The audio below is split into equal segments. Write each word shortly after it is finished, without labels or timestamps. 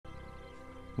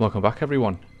Welcome back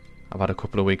everyone. I've had a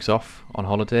couple of weeks off on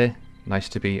holiday. Nice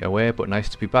to be away, but nice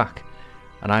to be back.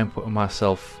 And I'm putting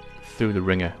myself through the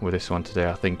ringer with this one today.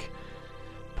 I think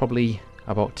probably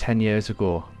about 10 years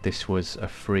ago this was a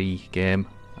free game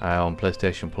on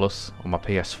PlayStation Plus, on my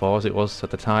PS4 as it was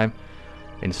at the time.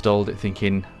 Installed it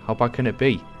thinking, how bad can it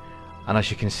be? And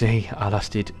as you can see, I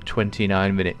lasted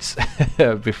 29 minutes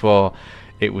before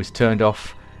it was turned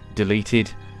off,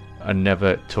 deleted, and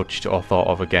never touched or thought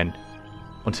of again.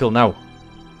 Until now,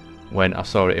 when I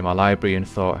saw it in my library and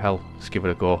thought, hell, let's give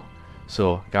it a go.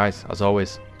 So guys, as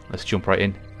always, let's jump right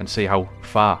in and see how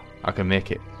far I can make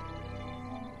it.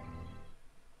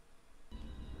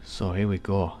 So here we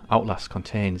go. Outlast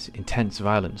contains intense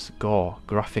violence, gore,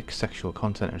 graphic sexual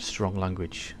content and strong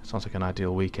language. Sounds like an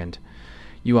ideal weekend.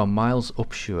 You are Miles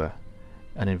Upshur,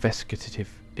 an investigative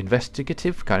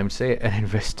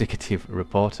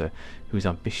reporter whose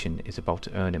ambition is about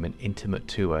to earn him an intimate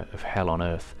tour of hell on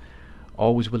earth.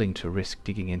 Always willing to risk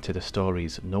digging into the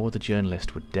stories no other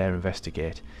journalist would dare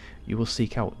investigate, you will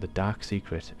seek out the dark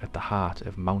secret at the heart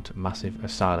of Mount Massive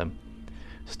Asylum.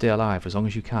 Stay alive as long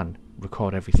as you can,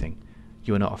 record everything.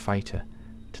 You are not a fighter.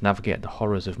 To navigate the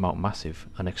horrors of Mount Massive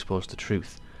and expose the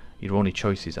truth, your only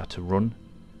choices are to run,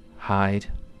 hide,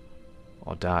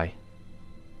 or die.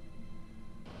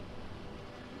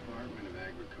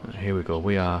 Here we go,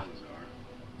 we are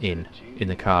in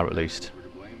the car at least.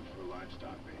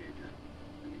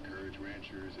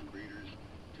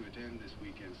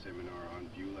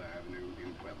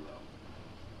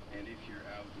 And if you're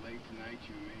out late tonight,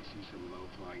 you may see some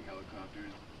low-flying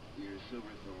helicopters near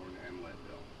Silverthorne and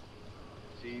Leadville.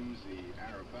 Seems the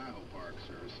Arapaho Park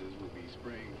Services will be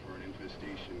spraying for an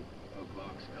infestation of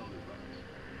box elderbugs.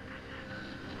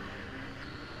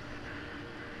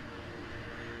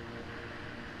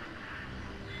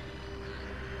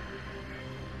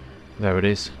 There it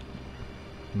is,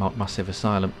 Mount Massive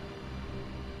Asylum.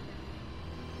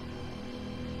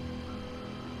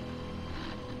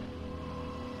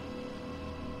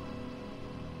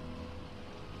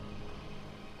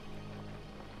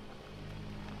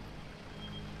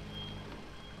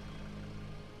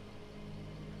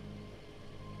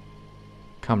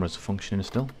 Cameras are functioning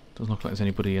still. Doesn't look like there's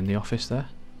anybody in the office there.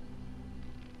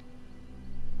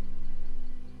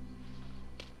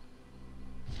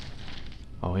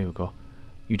 Oh, here we go.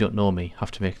 You don't know me.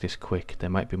 Have to make this quick. They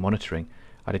might be monitoring.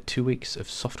 I did 2 weeks of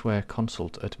software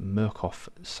consult at Murkoff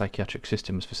Psychiatric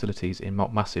Systems facilities in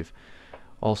Mount Massive.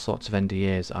 All sorts of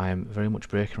NDAs I am very much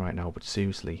breaking right now, but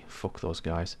seriously, fuck those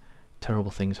guys.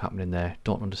 Terrible things happening there.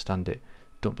 Don't understand it.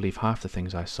 Don't believe half the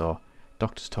things I saw.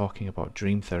 Doctors talking about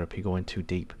dream therapy going too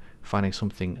deep, finding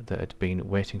something that had been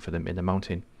waiting for them in the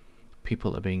mountain.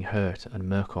 People are being hurt and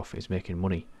Murkoff is making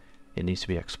money. It needs to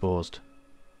be exposed.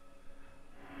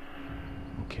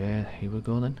 Okay, here we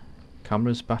go then.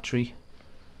 Cameras, battery,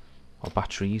 or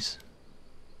batteries.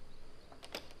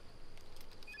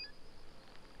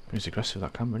 He's aggressive,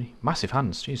 that camera, isn't he? Massive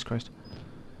hands, Jesus Christ.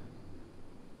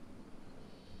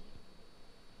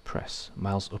 Press,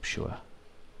 Miles Upshur.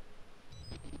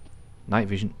 Night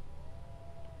vision.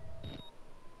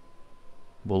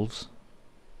 Wolves.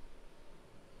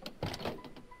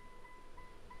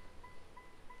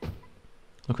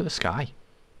 Look at the sky.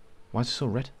 Why is it so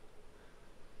red?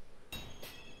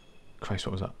 Christ,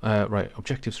 what was that? Right,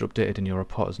 objectives are updated in your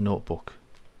reporter's notebook.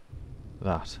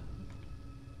 That.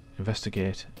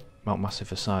 Investigate Mount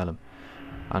Massive Asylum.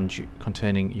 And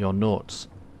containing your notes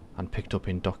and picked up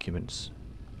in documents.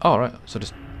 Oh, right, so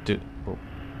just do... Oh.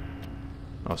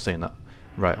 I was saying that.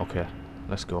 Right, okay,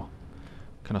 let's go.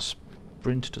 Can I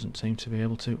sprint? Doesn't seem to be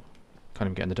able to. Can't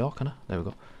even get in the door, can I? There we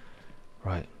go.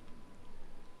 Right.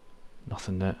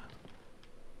 Nothing there.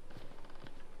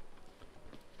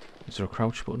 Is there a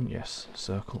crouch button? Yes.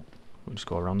 Circle. We'll just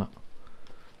go around that.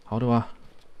 How do I...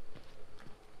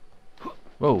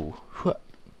 Whoa!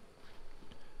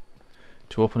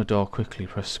 To open a door quickly,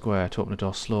 press square. To open a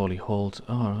door slowly, hold...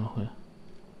 Oh, no.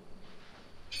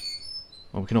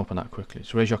 Well, we can open that quickly.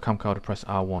 So raise your camcorder, press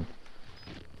R1.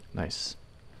 Nice.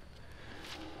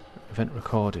 Event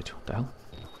recorded. What the hell?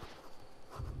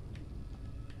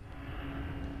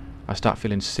 I start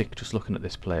feeling sick just looking at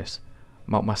this place.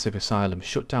 Mount Massive Asylum,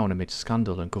 shut down amid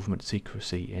scandal and government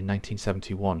secrecy in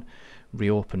 1971,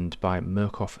 reopened by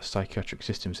Murkoff Psychiatric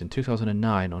Systems in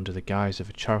 2009 under the guise of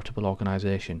a charitable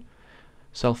organisation.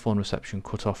 Cell phone reception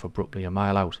cut off abruptly a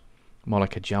mile out, more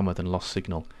like a jammer than lost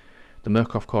signal. The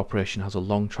Murkoff Corporation has a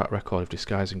long track record of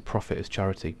disguising profit as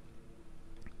charity,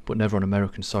 but never on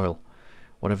American soil.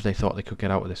 Whatever they thought they could get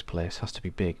out of this place has to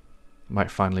be big. It might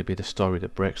finally be the story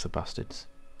that breaks the bastards.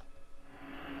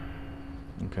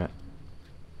 Okay.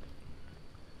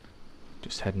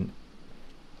 Just heading.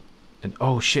 And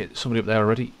oh shit, somebody up there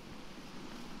already.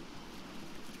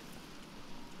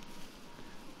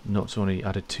 Notes only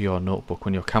added to your notebook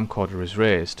when your camcorder is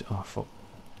raised. Oh fuck.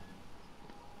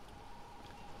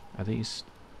 Are these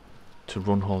to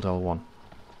run, hold L1?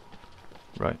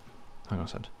 Right. Hang on a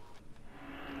second.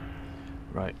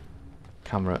 Right.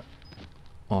 Camera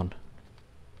on.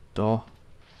 Door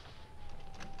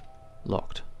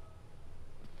locked.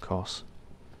 Of course.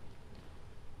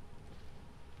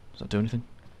 Does that do anything?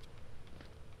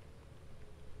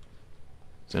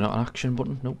 Is there not an action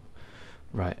button? Nope.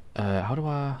 Right. How do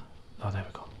I... Oh, there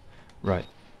we go. Right.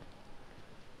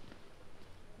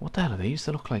 What the hell are these?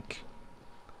 They look like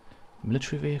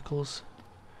military vehicles.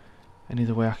 Any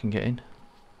other way I can get in?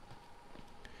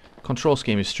 Control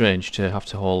scheme is strange to have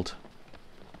to hold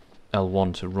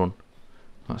L1 to run.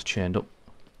 That's chained up.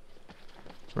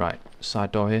 Right,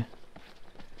 side door here.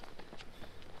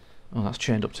 Oh, that's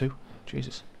chained up too.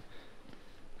 Jesus.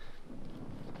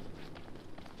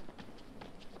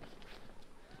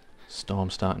 Storm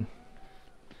starting.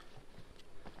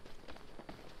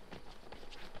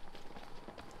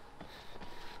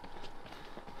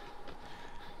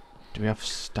 Do we have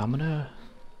stamina?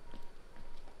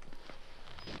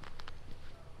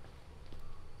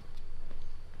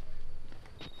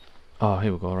 Oh,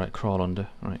 here we go. Right, crawl under.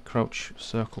 Right, crouch,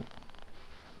 circle.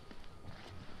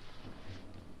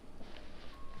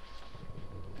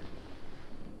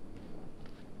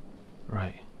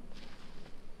 Right.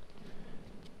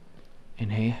 In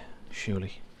here,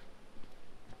 surely.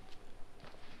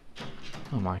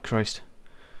 Oh my Christ.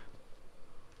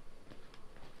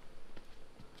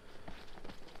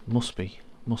 Must be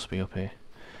up here.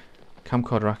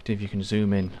 Camcorder active, you can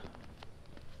zoom in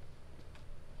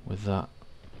with that.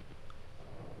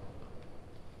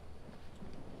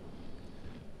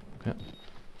 Okay.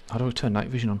 How do I turn night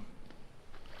vision on?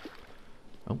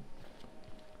 Oh.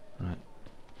 Right.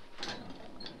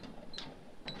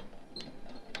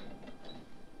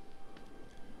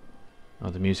 Oh,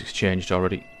 the music's changed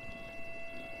already.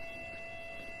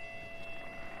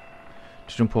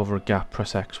 To jump over a gap,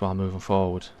 press X while moving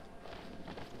forward.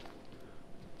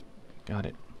 Got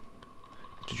it.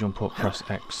 To jump up, press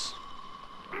X.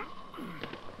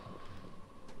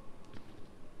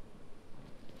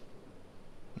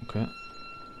 Okay.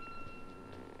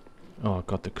 Oh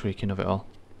god, the creaking of it all.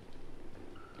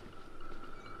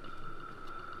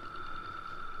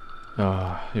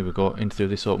 Ah, here we go, in through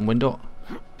this open window.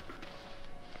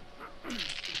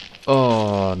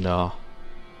 Oh no.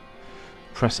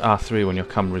 Press R3 when your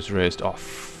camera is raised. Oh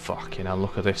fucking hell,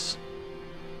 look at this.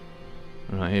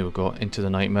 Right, here we go, into the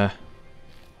nightmare.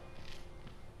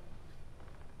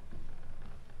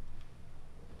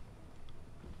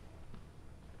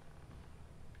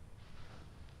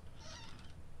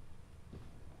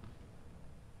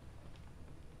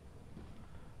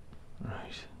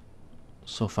 Right.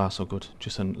 So far so good.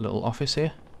 Just a little office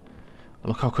here.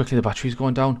 Look how quickly the battery's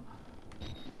going down.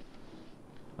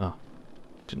 Oh.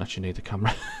 Didn't actually need the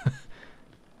camera.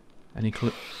 Any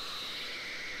clue?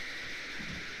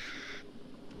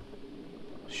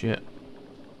 Shit.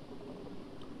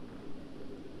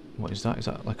 What is that? Is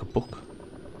that like a book?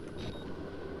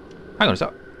 Hang on, is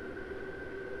that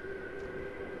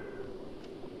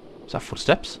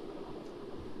footsteps?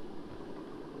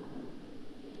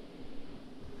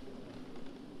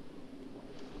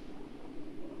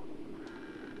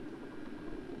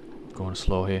 Going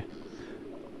slow here.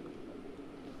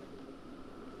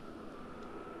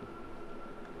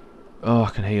 Oh,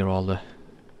 I can hear all the...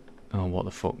 Oh, what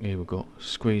the fuck. Here we go.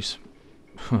 Squeeze.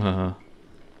 There's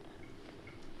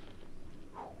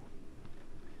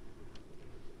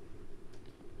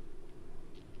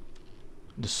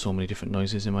so many different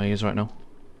noises in my ears right now.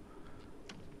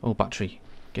 Oh, battery.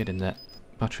 Get in there.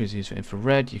 Battery is used for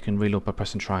infrared. You can reload by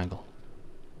pressing triangle.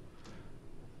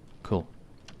 Cool.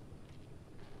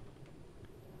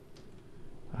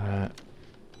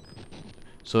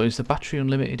 So is the battery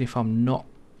unlimited if I'm not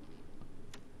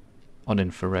on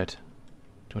infrared?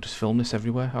 Do I just film this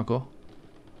everywhere I go?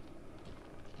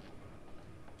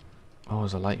 Oh,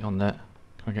 there's a light on there.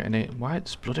 Can I get in it? Why?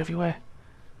 There's blood everywhere.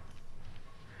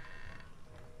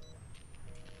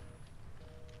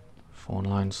 Phone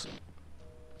lines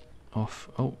off.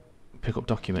 Oh, pick up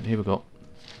document. Here we go.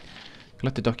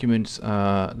 Collect the documents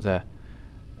there.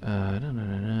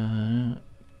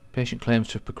 Patient claims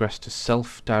to have progressed to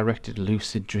self-directed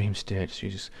lucid dream states.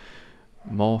 Uses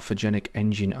morphogenic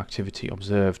engine activity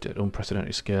observed at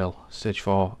unprecedented scale. Stage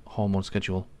 4 hormone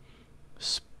schedule.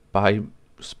 Spirometry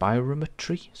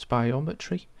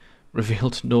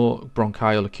revealed no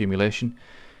bronchial accumulation.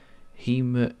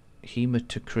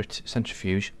 Hematocrit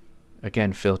centrifuge.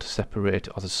 again failed to separate.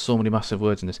 Oh, there's so many massive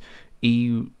words in this.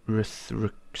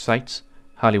 Erythrocytes,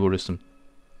 highly worrisome.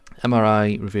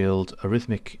 MRI revealed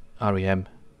arrhythmic REM,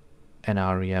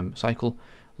 NREM cycle,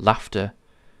 laughter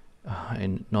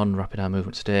in non-rapid eye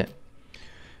movement state.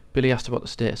 Billy asked about the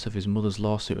status of his mother's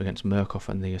lawsuit against Murkoff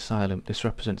and the asylum. This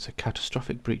represents a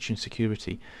catastrophic breach in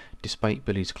security, despite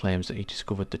Billy's claims that he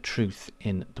discovered the truth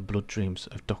in the blood dreams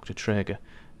of Dr. Traeger.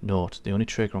 Note, the only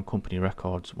Traeger on company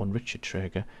records, one Richard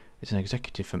Traeger, is an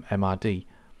executive from MRD.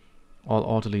 All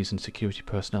orderlies and security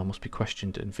personnel must be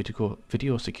questioned and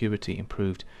video security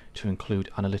improved to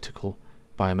include analytical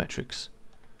biometrics.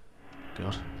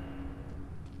 God.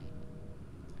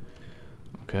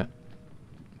 Okay.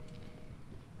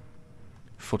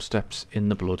 Footsteps in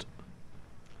the blood.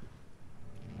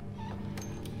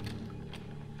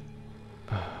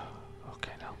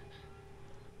 Okay, now.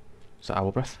 Is that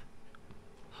our breath?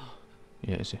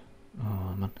 Yeah, is it?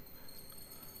 Oh, man.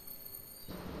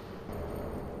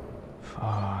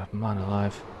 Oh, man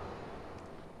alive.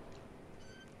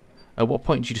 At what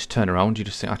point do you just turn around? You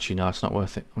just think, actually, no, it's not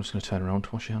worth it. I'm just going to turn around to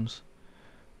wash your hands.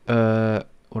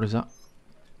 What is that?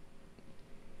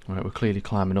 Alright, we're clearly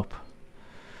climbing up.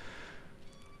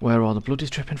 Where all the blood is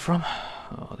dripping from?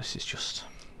 Oh, this is just...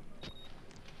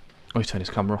 Oh, he turned his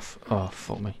camera off. Oh,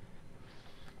 fuck me.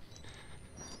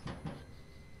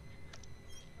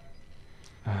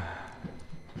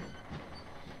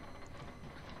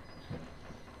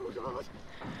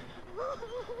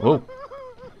 Whoa.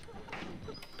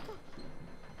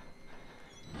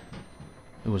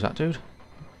 Who was that dude?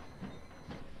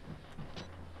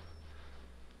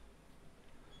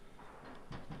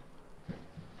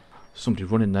 Somebody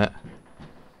running there.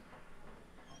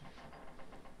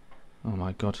 Oh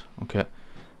my god. Okay.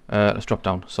 Let's drop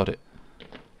down. Sod it.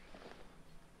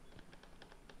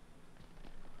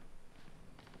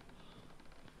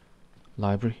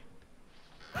 Library.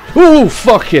 Oh,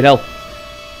 fucking hell.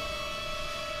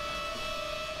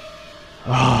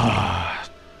 Ah,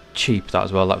 cheap that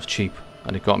as well. That was cheap.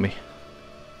 And it got me.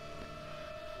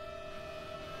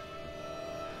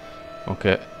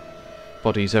 Okay.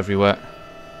 Bodies everywhere.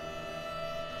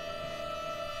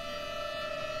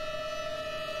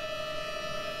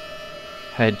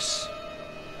 Heads.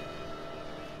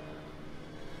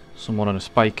 Someone on a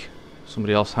spike.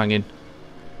 Somebody else hanging.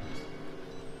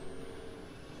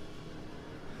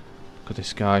 Look at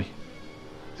this guy.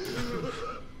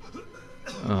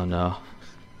 Oh no.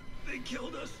 They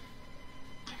killed us.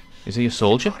 Is he a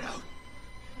soldier?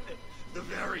 The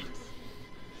variants.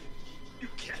 You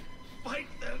can't fight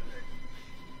them.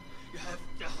 You have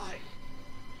to hide.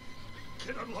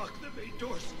 You can unlock the main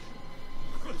doors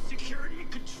from security and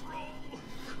control.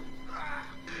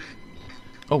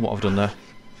 Oh, what I've done there.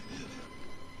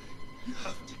 You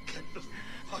have to get the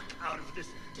fuck out of this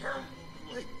terrible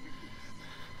place.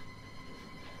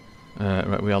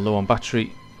 Right, we are low on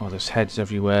battery. Oh, there's heads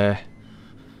everywhere.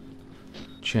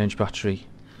 Change battery.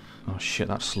 Oh shit,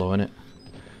 that's slow, innit?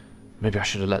 Maybe I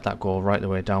should have let that go right the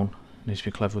way down. Need to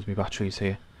be clever with my batteries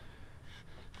here.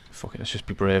 Fuck it, let's just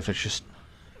be brave. Let's just...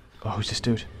 Oh, who's this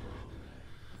dude?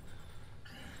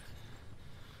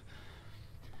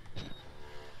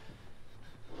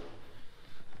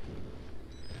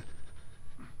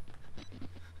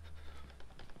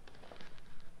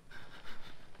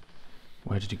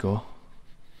 Where did he go?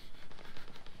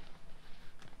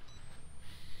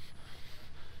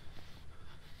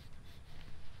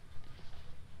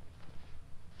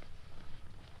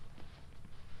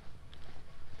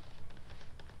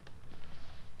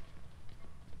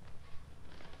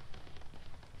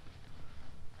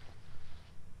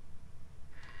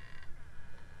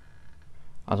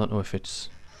 I don't know if it's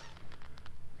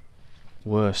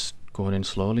worse going in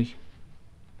slowly.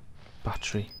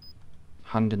 Battery.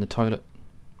 Hand in the toilet.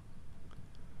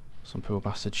 Some poor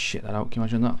bastard shit that out, can you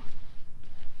imagine that?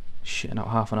 Shitting out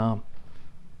half an arm.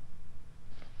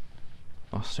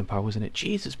 Austin Powers, isn't it?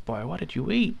 Jesus boy, what did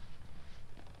you eat?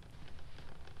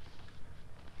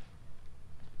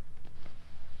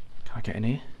 Can I get in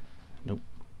here? Nope.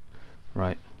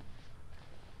 Right.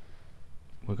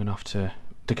 We're gonna have to...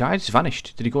 The guy's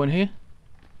vanished. Did he go in here?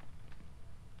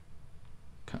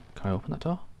 Can I open that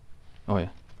door? Oh yeah.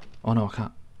 Oh no, I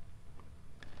can't.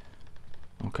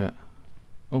 Okay.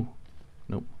 Oh.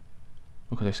 Nope.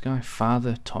 Look at this guy.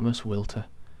 Father Thomas Wilter.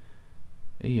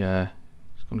 He's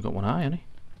only got one eye, hasn't he?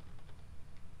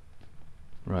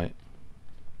 Right.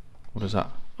 What is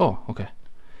that? Oh, okay.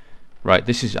 Right,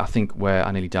 this is, I think, where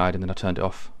I nearly died and then I turned it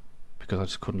off. Because I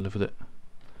just couldn't live with it.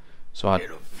 So I...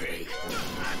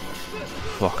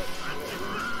 Fuck.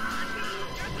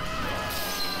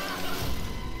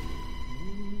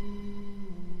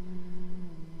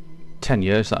 10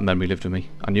 years that memory lived with me.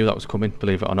 I knew that was coming,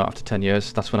 believe it or not, after 10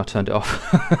 years. That's when I turned it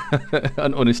off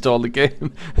and uninstalled the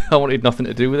game. I wanted nothing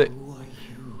to do with it. Who are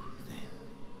you, then?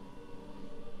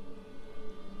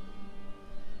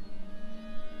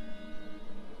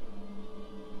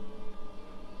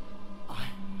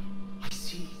 I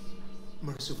see.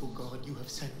 Merciful God, you have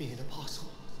sent me an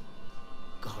apostle.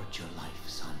 Guard your life,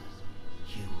 son.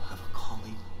 You have a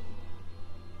calling.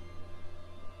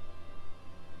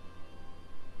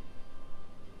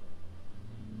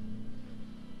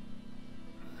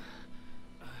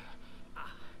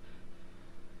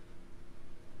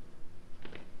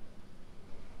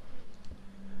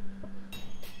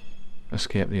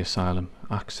 Escape the asylum.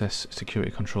 Access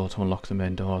security control to unlock the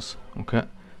main doors. Okay.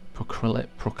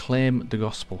 Proclaim the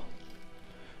gospel.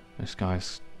 This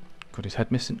guy's got his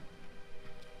head missing.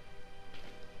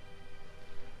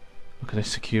 Look at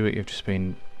this security have just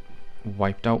been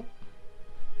wiped out.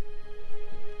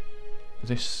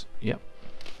 This, yep.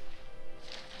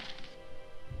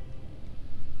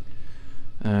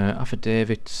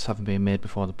 Affidavits haven't been made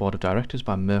before the board of directors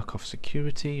by Murkoff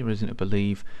Security. Reason to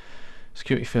believe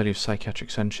security failure of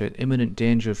psychiatric censure, imminent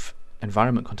danger of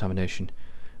environment contamination.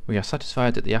 We are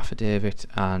satisfied that the affidavit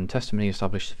and testimony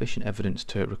established sufficient evidence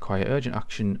to require urgent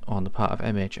action on the part of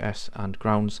MHS and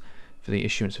grounds for the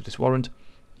issuance of this warrant.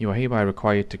 You are hereby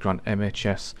required to grant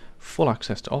MHS full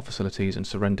access to all facilities and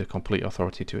surrender complete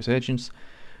authority to its agents.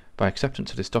 By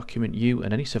acceptance of this document, you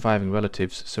and any surviving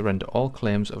relatives surrender all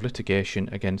claims of litigation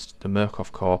against the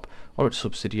Murkoff Corp or its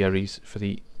subsidiaries for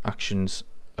the actions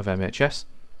of MHS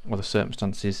or the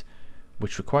circumstances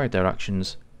which required their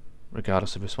actions,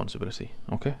 regardless of responsibility.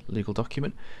 Okay, legal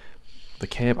document. The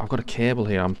cable, I've got a cable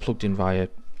here, I'm plugged in via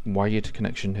wired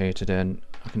connection here today and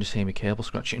I can just hear my cable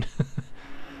scratching.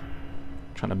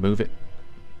 Trying to move it.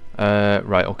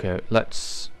 Right, okay,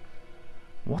 let's...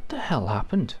 What the hell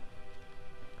happened?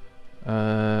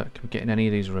 Can we get in any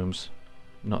of these rooms?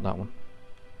 Not that one.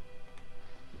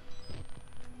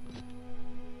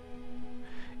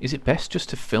 Is it best just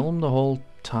to film the whole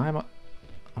time?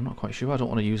 I'm not quite sure. I don't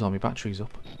want to use all my batteries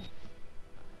up.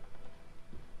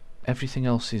 Everything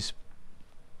else is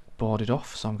boarded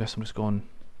off, so I guess I'm just going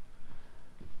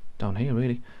down here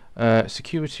really.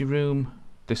 Security room,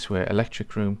 this way.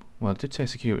 Electric room. Well, it did say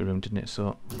security room, didn't it?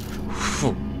 So,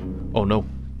 oh no.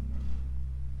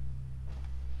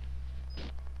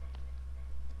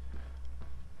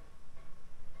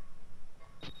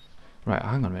 Right,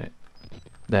 hang on a minute.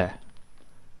 There.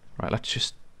 Right, let's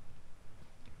just...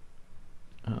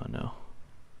 Oh no.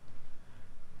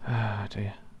 Ah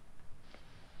dear.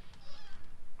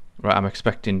 Right,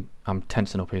 I'm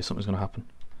tensing up here, something's going to happen.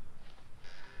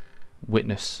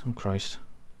 Witness, oh Christ.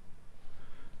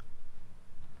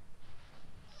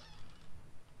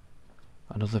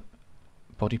 Another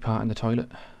body part in the toilet.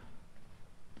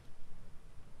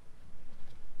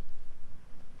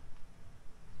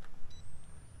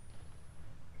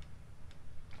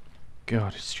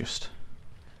 God, it's just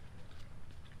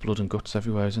blood and guts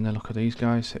everywhere, isn't there? Look at these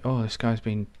guys. Oh, this guy's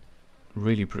been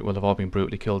really well, they've all been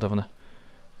brutally killed, haven't they?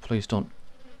 Please don't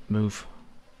move.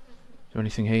 Is there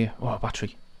anything here? Oh, a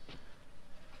battery.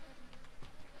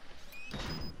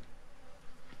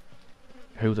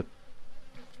 Who's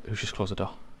just closed the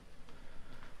door?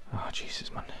 Oh,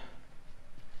 Jesus, man.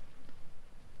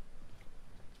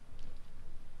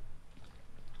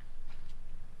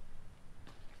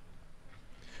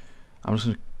 I'm just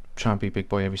going to try and be big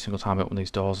boy every single time I open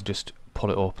these doors and just pull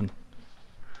it open.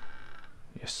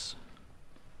 Yes.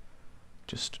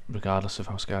 Just regardless of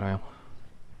how scared I am.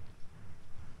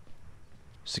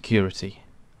 Security.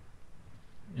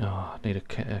 Oh, I need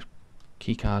a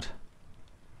key card.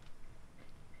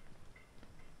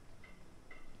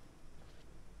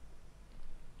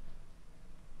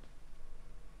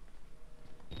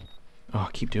 Oh, I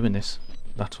keep doing this.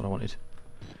 That's what I wanted.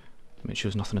 Make sure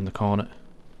there's nothing in the corner.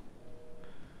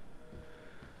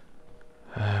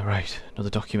 Right, another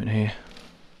document here.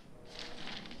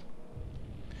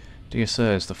 Dear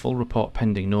Sirs, the full report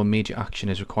pending, no immediate action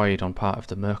is required on part of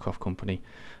the Murkoff Company.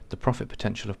 The profit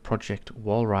potential of Project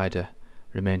Wallrider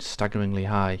remains staggeringly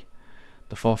high.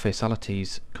 The 4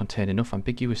 fatalities contain enough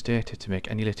ambiguous data to make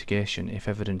any litigation, if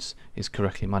evidence is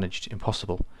correctly managed,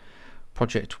 impossible.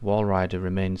 Project Wallrider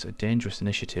remains a dangerous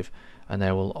initiative, and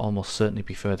there will almost certainly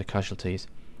be further casualties.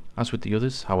 As with the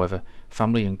others, however,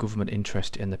 family and government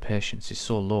interest in the patients is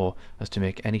so low as to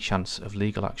make any chance of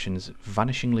legal actions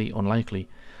vanishingly unlikely.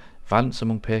 Violence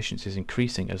among patients is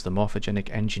increasing as the morphogenic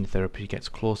engine therapy gets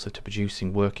closer to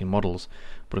producing working models,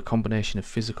 but a combination of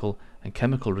physical and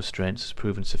chemical restraints has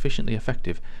proven sufficiently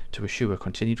effective to assure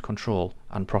continued control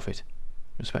and profit.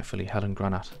 Respectfully, Helen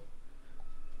Granat.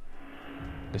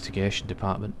 litigation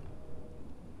department.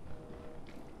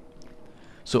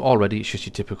 So already it's just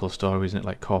your typical story, isn't it?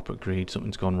 Like corporate greed,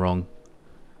 something's gone wrong.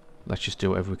 Let's just do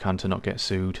whatever we can to not get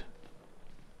sued.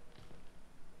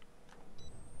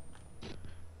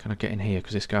 Can I get in here?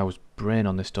 Because this guy was brain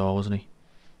on this door, wasn't he?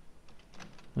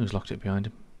 Who's locked it behind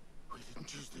him? We didn't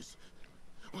choose this.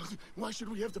 Why should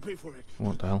we have to pay for it?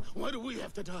 What the hell? Why do we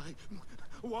have to die?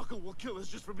 Walker will kill us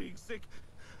just for being sick.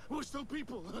 We're still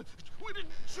people. We didn't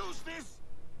choose this.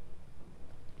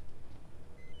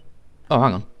 Oh,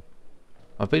 hang on.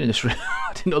 I've been in this room.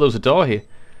 I didn't know there was a door here.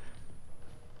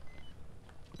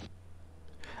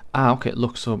 Ah, okay,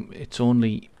 look, so it's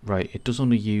only... Right, it does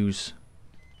only use...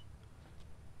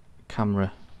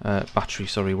 camera... battery,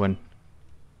 sorry, when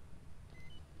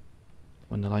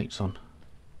the light's on.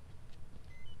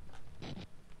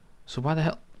 So why the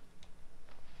hell...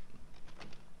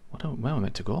 Where am I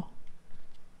meant to go?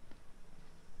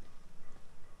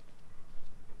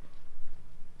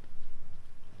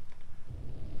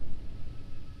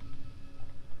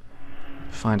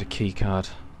 Find a key card.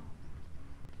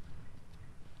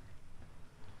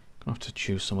 Gonna have to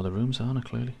choose some of the rooms, aren't I,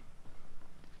 clearly?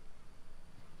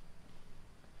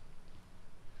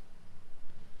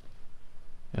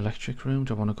 Electric room,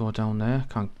 do I want to go down there?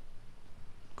 Can't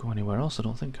go anywhere else, I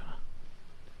don't think.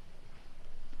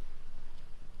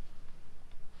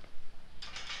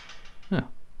 Yeah.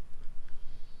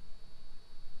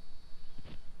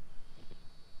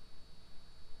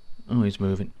 Oh, he's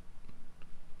moving.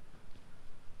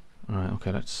 Alright,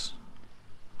 okay, let's...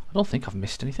 I don't think I've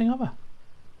missed anything, have I?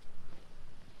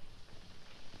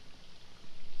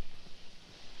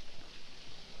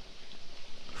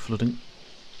 Flooding.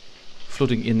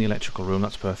 Flooding in the electrical room,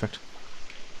 that's perfect.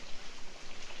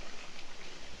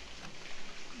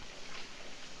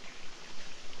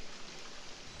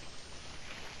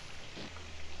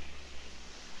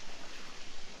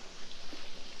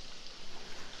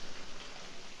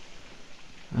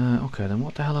 Okay, then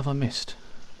what the hell have I missed?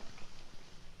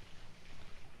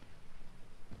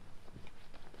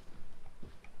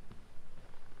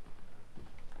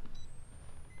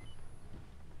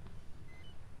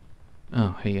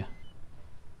 Oh, here.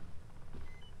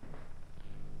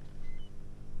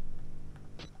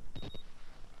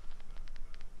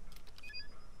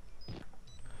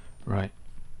 Right.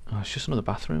 Oh, it's just another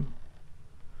bathroom.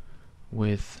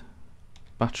 With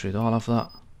battery, though. I'll have that.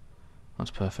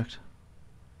 That's perfect.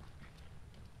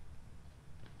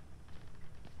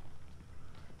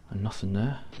 And nothing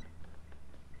there.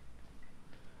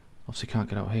 Obviously can't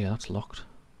get out here, that's locked.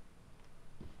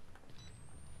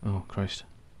 Oh, Christ.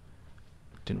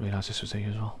 Didn't realise this was here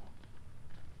as well.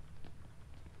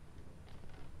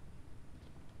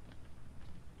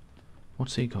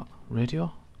 What's he got?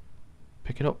 Radio?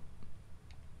 Pick it up.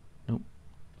 Nope.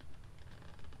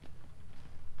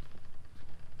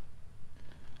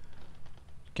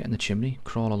 Get in the chimney.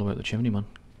 Crawl all the way up the chimney, man.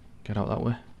 Get out that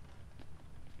way.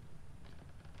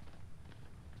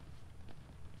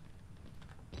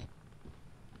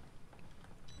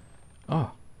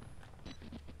 Oh.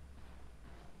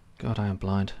 God, I am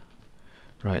blind.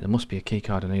 Right, there must be a key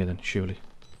card in here then, surely.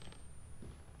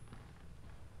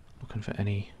 Looking for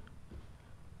anything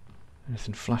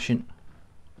flashing.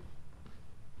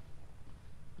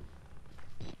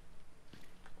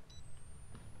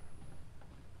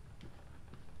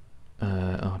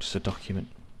 Oh, just a document.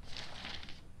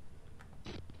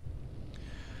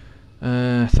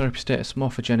 Therapy status,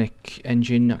 morphogenic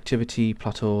engine activity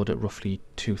plateaued at roughly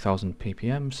 2000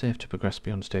 ppm, safe to progress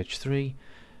beyond stage 3.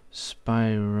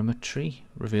 Spirometry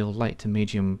revealed light to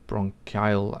medium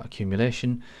bronchial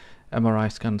accumulation.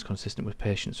 MRI scans consistent with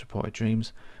patient's reported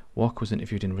dreams. Walker was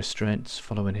interviewed in restraints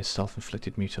following his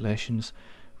self-inflicted mutilations.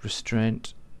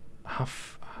 Restraint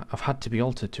have had to be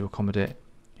altered to accommodate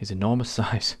his enormous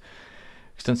size.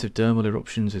 Extensive dermal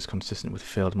eruptions is consistent with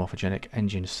failed morphogenic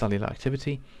engine cellular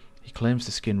activity. He claims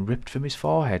the skin ripped from his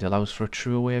forehead allows for a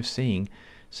truer way of seeing.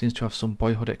 Seems to have some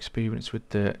boyhood experience with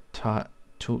the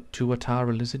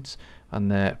tuatara lizards and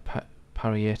their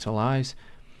parietal eyes.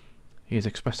 He has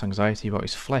expressed anxiety about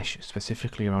his flesh,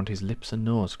 specifically around his lips and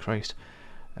nose. Christ.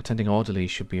 Attending orderlies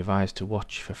should be advised to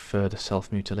watch for further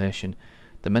self-mutilation.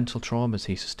 The mental traumas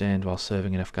he sustained while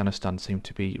serving in Afghanistan seem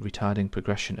to be retarding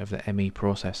progression of the ME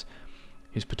process.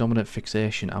 His predominant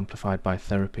fixation, amplified by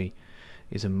therapy,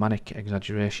 is a manic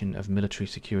exaggeration of military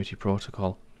security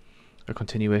protocol. A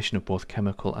continuation of both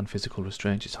chemical and physical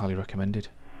restraint is highly recommended.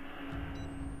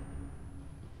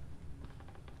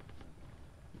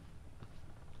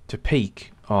 To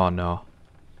peek? Oh no.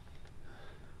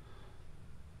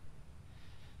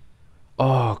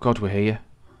 Oh God, we're here.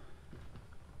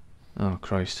 Oh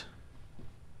Christ.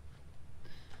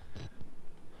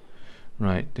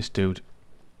 Right, this dude.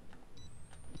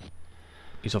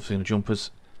 He's obviously going to jump us.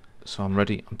 So I'm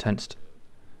ready. I'm tensed.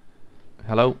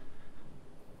 Hello?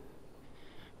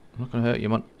 I'm not going to hurt you,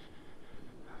 man.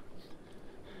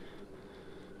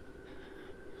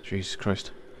 Jesus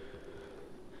Christ.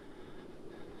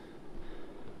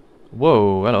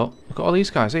 Whoa, hello. Look at all these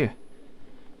guys here.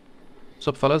 What's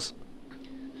up, fellas?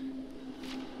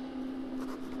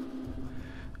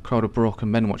 Crowd of broken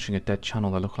men watching a dead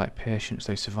channel. They look like patients.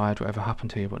 They survived whatever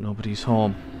happened here, but nobody's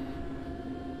home.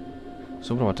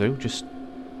 So what do? Just...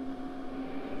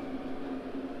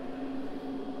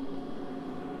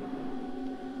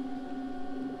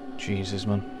 Jesus,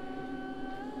 man.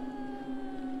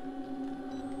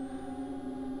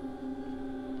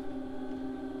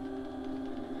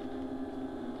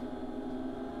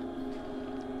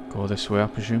 Go this way, I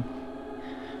presume.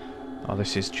 Oh,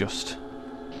 this is just...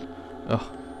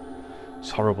 Oh, it's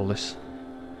horrible, this.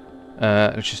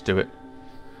 Let's just do it.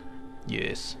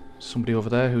 Yes. Somebody over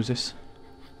there, who's this?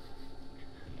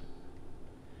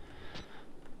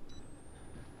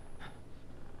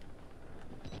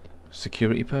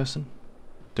 Security person?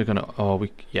 They're gonna... Oh,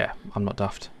 we... Yeah, I'm not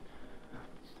daft.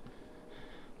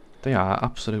 They are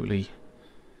absolutely...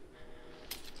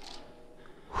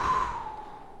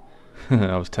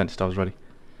 I was tensed, I was ready.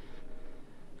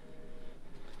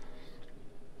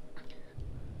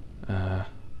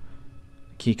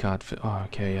 Keycard for... Oh,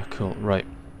 okay, yeah, cool. Right.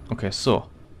 Okay, so...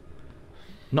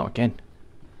 Not again.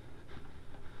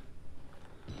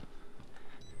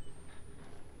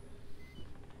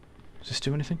 Does this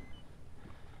do anything?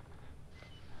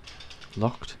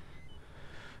 Locked.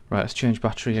 Right, let's change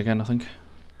battery again, I think.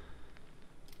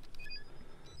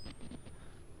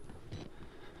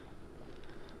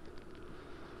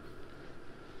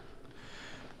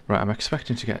 Right, I'm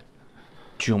expecting to get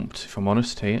jumped, if I'm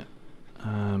honest here.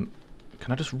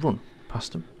 Can I just run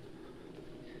past them?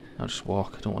 I'll just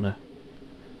walk, I don't want to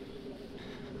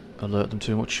alert them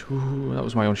too much. Ooh, that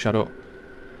was my own shadow.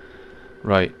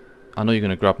 Right, I know you're going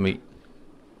to grab me.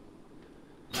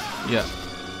 Yeah.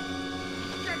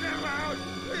 Get him out!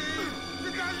 Please!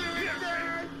 Because you're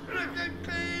dead! Listen,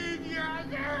 please! You're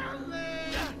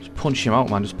Just punch him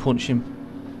out, man, just punch him.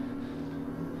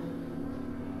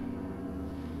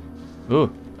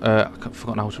 Oh, I've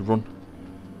forgotten how to run.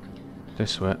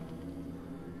 This way.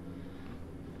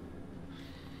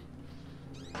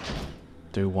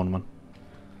 Do one, man.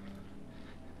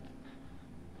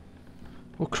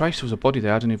 Oh Christ, there was a body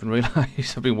there, I didn't even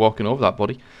realise. I've been walking over that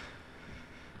body.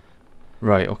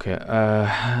 Right, okay.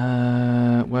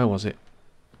 Where was it?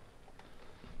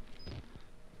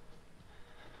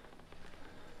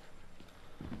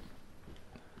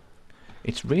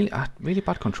 It's really a really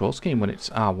bad control scheme when it's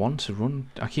R1 to run.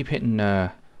 I keep hitting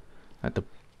at the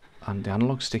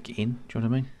analog stick in. Do you know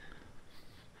what I mean?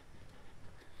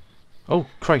 Oh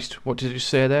Christ! What did it just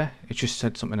say there? It just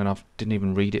said something and I didn't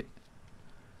even read it.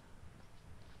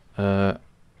 I'd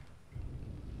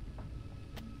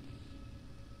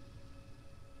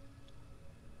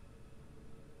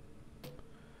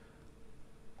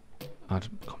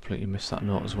completely missed that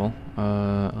note as well.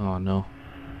 Oh no.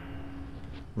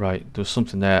 Right, there was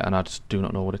something there and I just do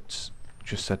not know what it's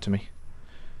just said to me.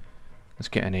 Let's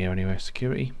get in here anyway.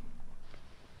 Security.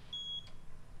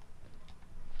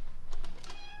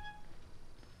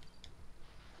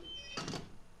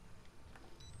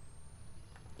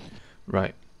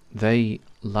 Right, they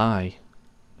lie.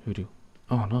 Who do?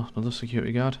 Oh no, another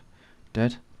security guard.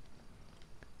 Dead.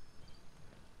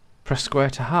 Press square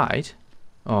to hide?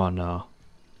 Oh no.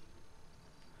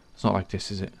 It's not like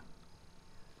this, is it?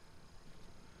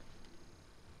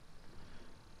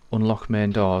 Unlock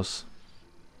main doors.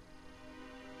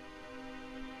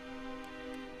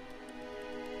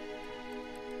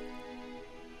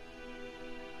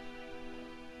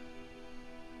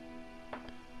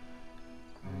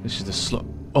 This is the slut.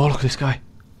 Oh, look at this guy.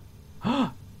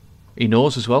 He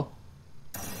knows as well.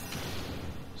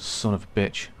 Son of a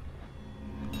bitch.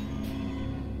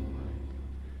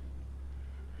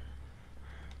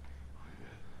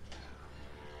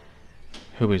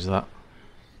 Who is that?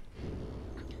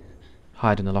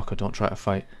 Hide in the locker, don't try to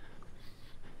fight.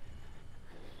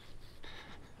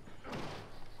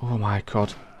 Oh my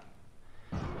god.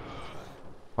 Oh,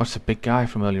 it's a big guy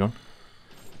from earlier on.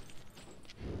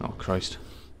 Oh Christ.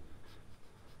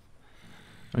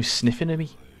 Oh, he's sniffing at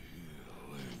me.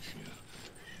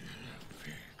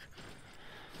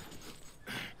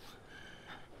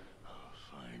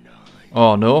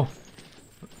 Oh no.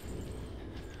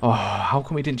 Oh, how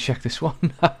come we didn't check this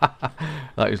one?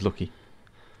 That is lucky.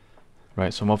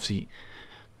 Right, so I'm obviously...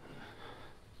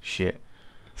 Shit.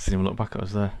 Didn't even look back at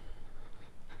us there.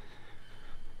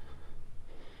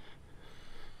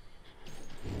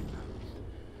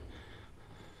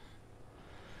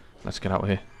 Let's get out of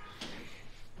here.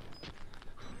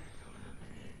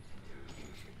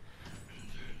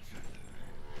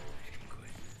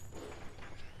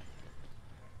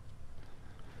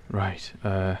 Right,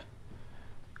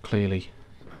 clearly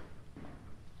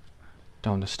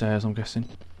down the stairs, I'm guessing.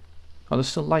 Oh, there's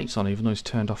still lights on even though it's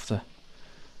turned off the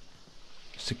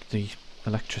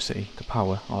electricity, the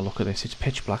power. Oh, look at this, it's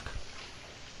pitch black.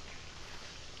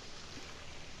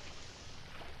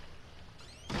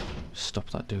 Stop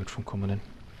that dude from coming in.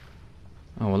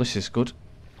 Oh, well, this is good.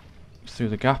 Through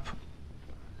the gap.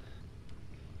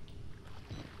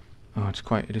 Oh,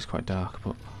 it is quite dark,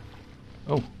 but...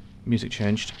 Oh, music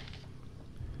changed.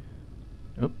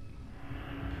 Oh.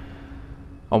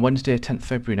 On Wednesday, 10th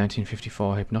February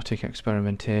 1954, hypnotic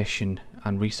experimentation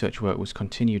and research work was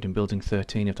continued in Building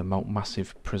 13 of the Mount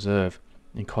Massive Preserve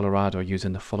in Colorado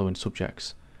using the following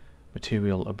subjects.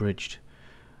 Material abridged.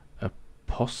 A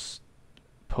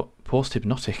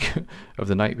post-hypnotic of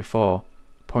the night before,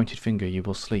 pointed finger you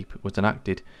will sleep, was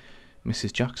enacted.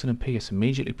 Mrs. Jackson and Pierce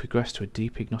immediately progressed to a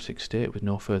deep hypnotic state with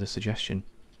no further suggestion.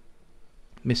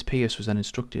 Miss Pierce was then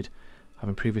instructed,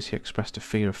 having previously expressed a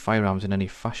fear of firearms in any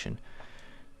fashion,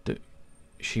 that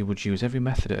she would use every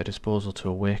method at her disposal to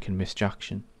awaken Miss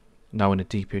Jackson, now in a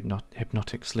deep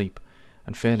hypnotic sleep,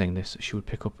 and failing this, she would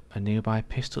pick up a nearby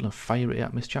pistol and fire it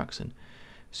at Miss Jackson.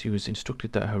 She was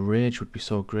instructed that her rage would be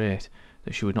so great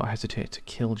that she would not hesitate to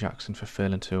kill Jackson for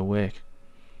failing to awake.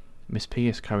 Miss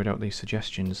Pierce carried out these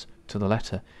suggestions to the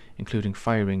letter, including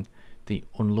firing the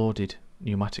unloaded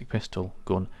pneumatic pistol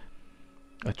gun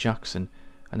at Jackson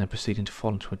and then proceeding to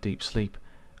fall into a deep sleep.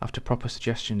 After proper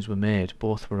suggestions were made,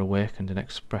 both were awakened and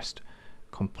expressed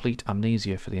complete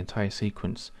amnesia for the entire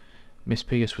sequence. Miss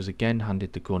Pierce was again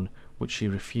handed the gun, which she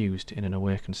refused in an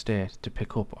awakened state to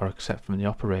pick up or accept from the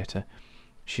operator.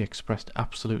 She expressed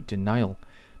absolute denial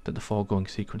that the foregoing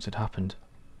sequence had happened.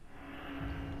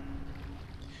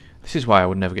 This is why I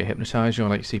would never get hypnotised. You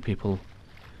know, like you see people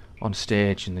on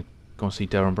stage and they go and see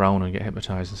Darren Brown and get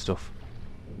hypnotised and stuff.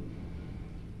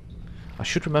 I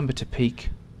should remember to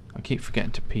peek. I keep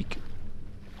forgetting to peek.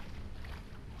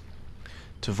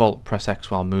 To vault, press X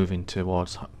while moving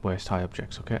towards waist-high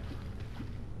objects, okay?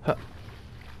 Huh.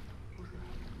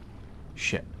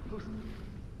 Shit.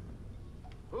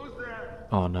 Who's there?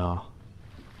 Oh no.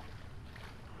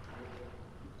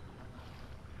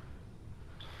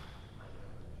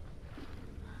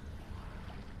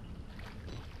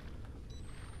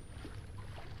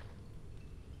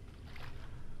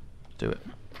 Do it.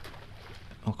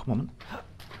 Oh, come on.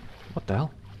 What the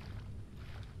hell?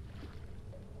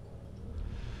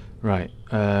 Right,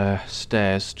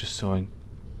 stairs, just showing.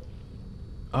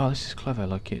 Oh, this is clever,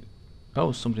 like it.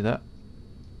 Oh, somebody there.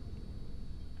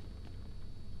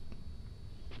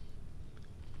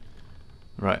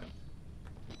 Right.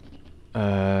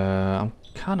 I'm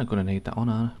kinda gonna need that on,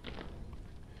 aren't I?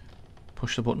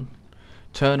 Push the button.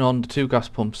 Turn on the 2 gas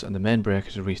pumps and the main breaker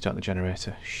to restart the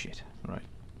generator. Shit. Right.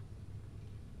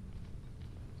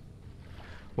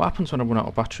 What happens when I run out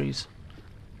of batteries?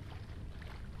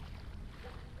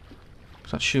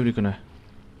 Because that's surely going to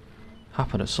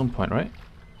happen at some point, right?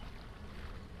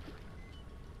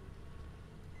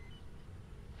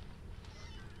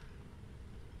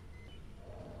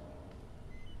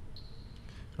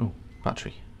 Oh,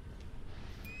 battery.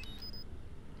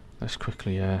 Let's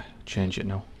quickly change it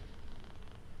now.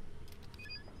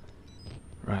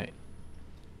 Right.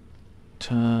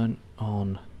 Turn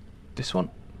on this one.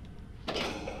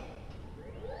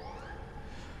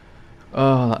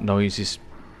 Oh, that noise is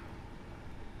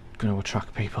going to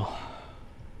attract people.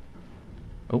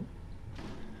 Oh.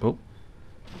 Oh.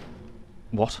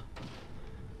 What?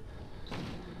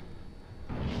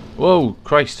 Whoa,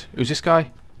 Christ. Who's this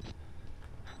guy?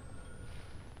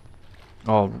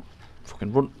 Oh,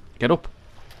 fucking run. Get up.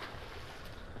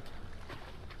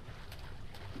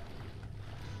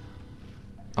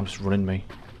 I'm just running, me.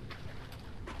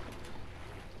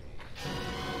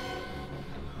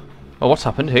 Oh, what's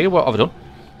happened here? What have I done?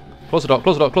 Close the door,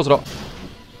 close the door, close the door.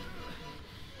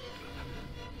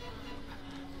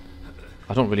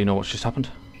 I don't really know what's just happened.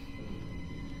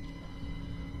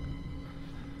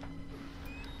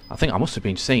 I think I must have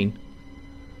been seen.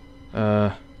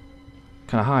 Can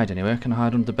I hide anywhere? Can I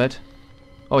hide under the bed?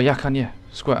 Oh yeah, can you?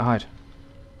 Squirt hide.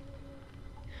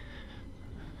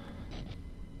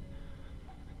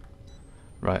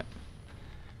 Right.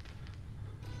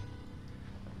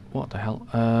 What the hell?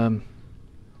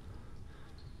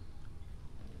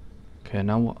 Okay,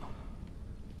 now what?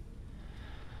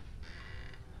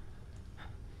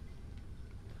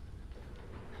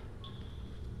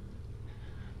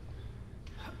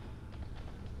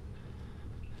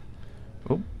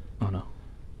 Oh, oh no.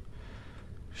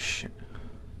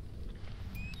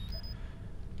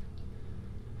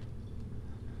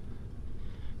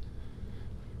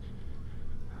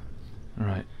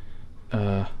 Right.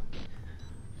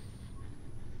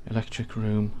 Electric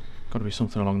room. Got to be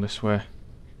something along this way.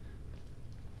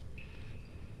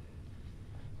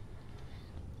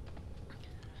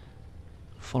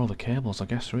 Follow the cables, I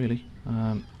guess, really.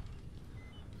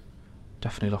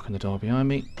 Definitely locking the door behind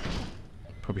me.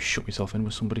 Probably shut myself in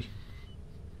with somebody.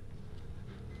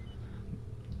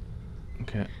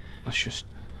 Okay, let's just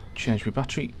change my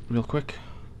battery real quick.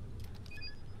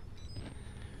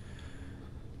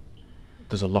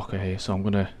 There's a locker here, so I'm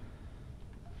gonna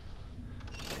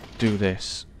do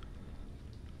this.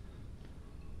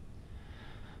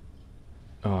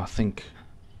 Oh, I think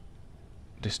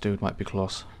this dude might be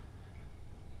close.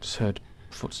 Just heard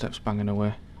footsteps banging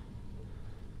away.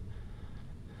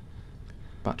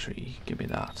 Battery, give me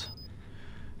that.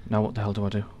 Now what the hell do I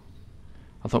do?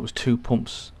 I thought it was 2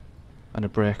 pumps and a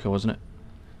breaker, wasn't it?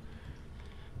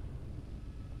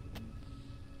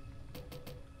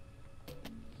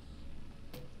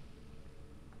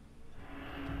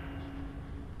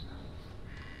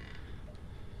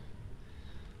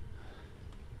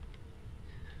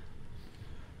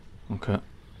 Okay.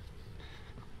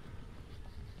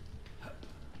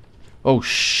 Oh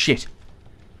shit!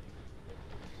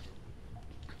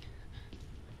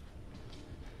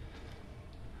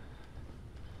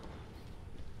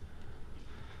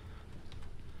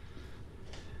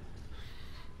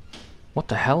 What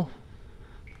the hell?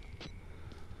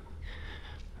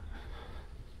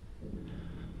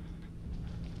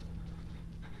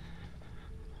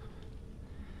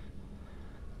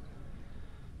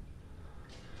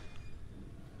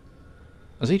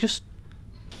 Has he just...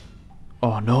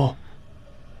 Oh no.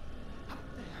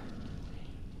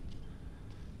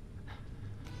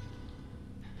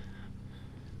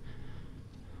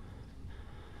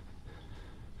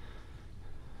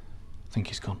 I think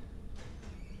he's gone.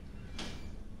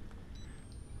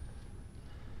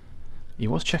 He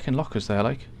was checking lockers there,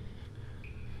 like.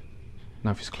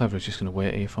 Now if he's clever, he's just going to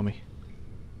wait here for me.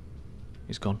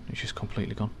 He's gone. He's just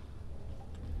completely gone.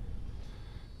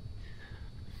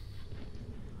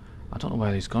 I don't know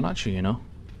where he's gone actually, you know.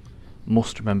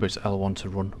 Must remember it's L1 to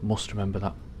run. Must remember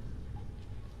that.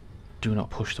 Do not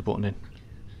push the button in.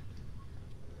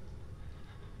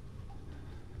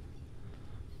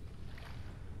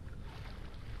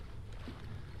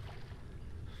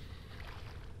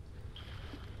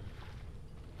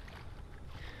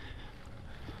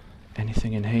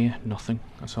 Anything in here? Nothing.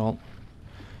 That's all.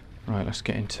 Right, let's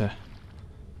get into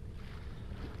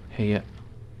here.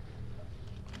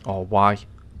 Or why?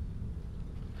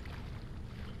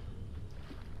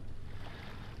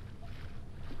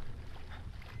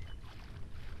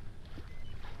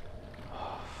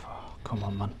 Oh, come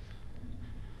on, man.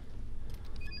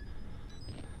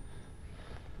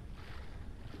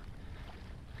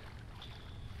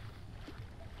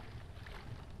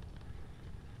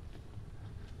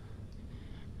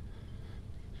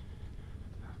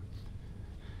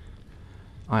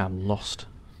 I am lost.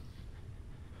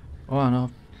 Oh, I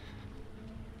know.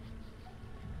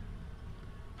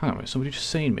 Hang on a minute, somebody just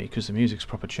seen me because the music's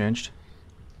proper changed.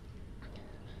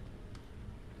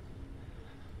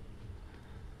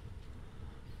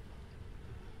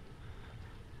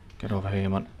 Get over here,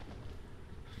 man.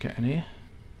 Get in here.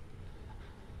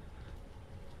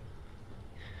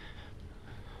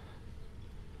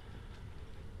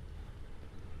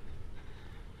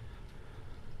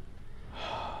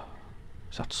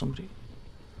 Is that somebody?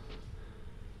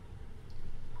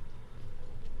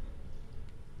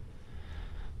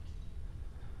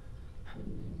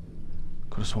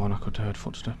 Could have sworn I could have heard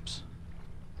footsteps.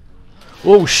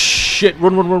 Oh shit!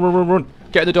 Run, run, run, run, run, run!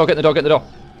 Get in the door, get in the door, get in the door!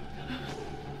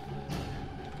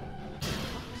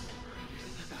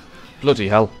 Bloody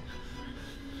hell.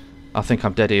 I think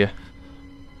I'm dead here.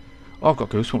 Oh, I've got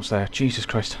goosebumps there. Jesus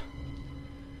Christ.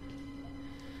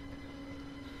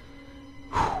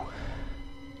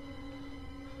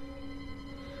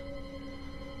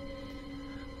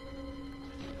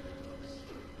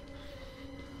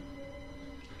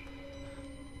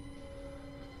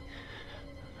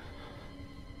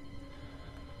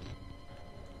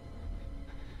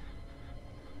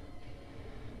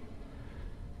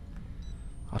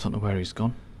 I don't know where he's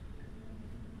gone.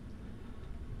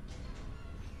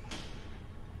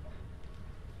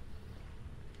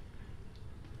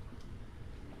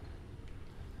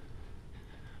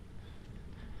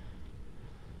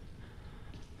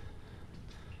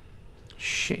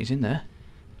 Shit, he's in there.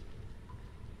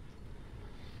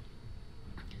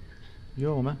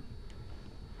 Yo, man.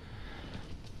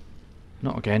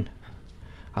 Not again.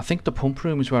 I think the pump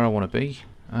room is where I want to be.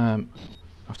 I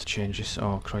have to change this.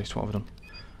 Oh Christ, what have I done?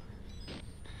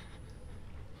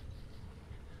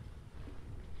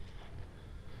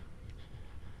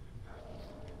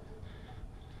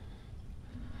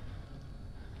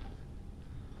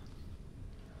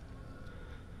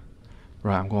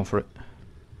 Right, I'm going for it.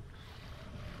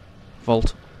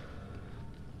 Vault.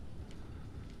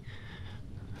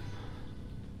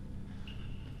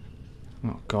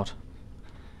 Oh god.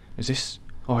 Is this...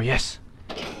 Oh yes!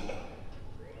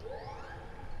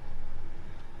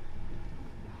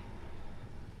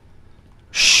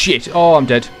 Shit! Oh, I'm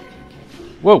dead.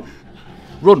 Whoa!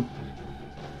 Run!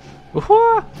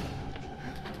 Woohoo!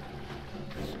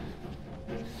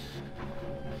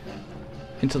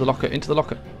 Into the locker, into the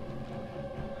locker.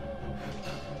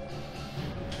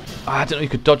 I didn't know you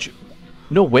could dodge.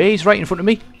 No way, he's right in front of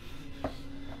me.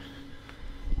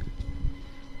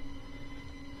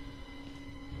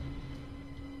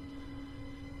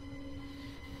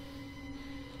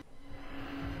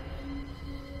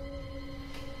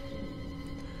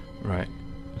 Right,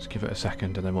 let's give it a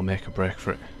second and then we'll make a break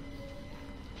for it.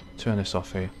 Turn this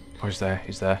off here. Oh, he's there,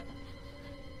 he's there.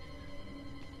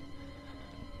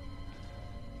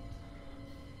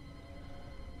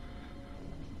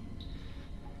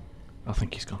 I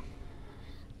think he's gone.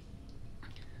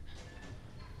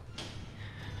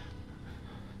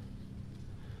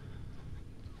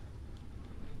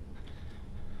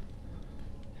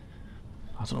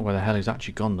 I don't know where the hell he's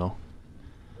actually gone though.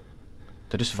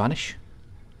 Did he just vanish?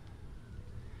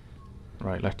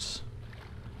 Right, let's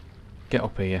get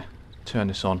up here, turn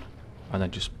this on, and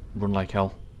then just run like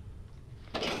hell.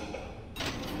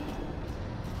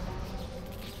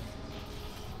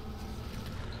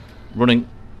 Running.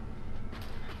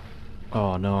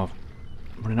 Oh no,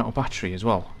 I'm running out of battery as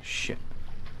well. Shit.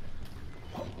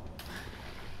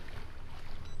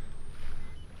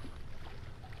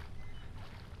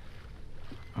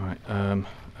 Alright,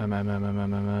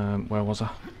 where was I?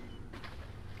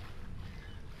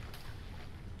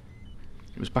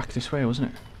 It was back this way,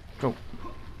 wasn't it? Go.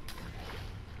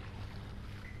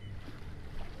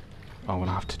 Oh, I'm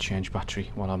gonna have to change battery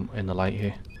while I'm in the light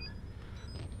here.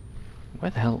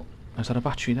 Where the hell? Is that a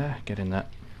battery there? Get in there.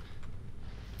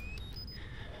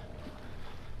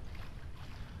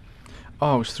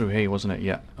 Oh, it was through here, wasn't it?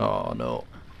 Yeah. Oh no.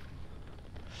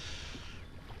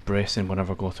 Bracing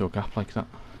whenever I go through a gap like that.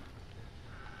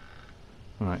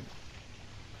 Right.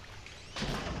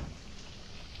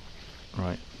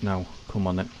 Right, now, come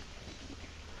on then.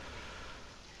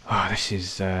 Oh, this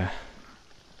is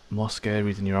more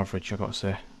scary than your average, I gotta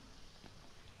say.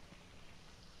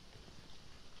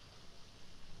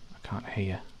 I can't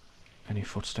hear any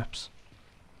footsteps.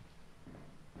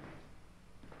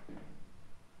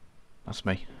 That's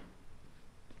me.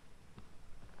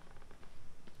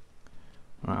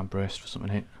 Right, I'm braced for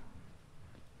something here.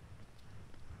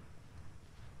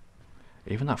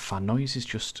 Even that fan noise is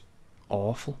just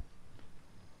awful.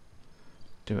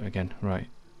 Do it again, right.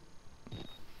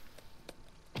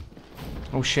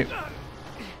 Oh shit.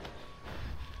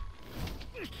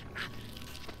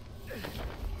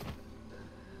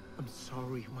 I'm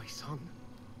sorry, my son.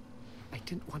 I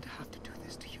didn't want to have to do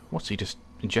this to you. What's he just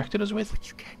injected us with? But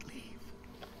you can't leave.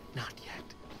 Not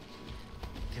yet.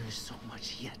 There is so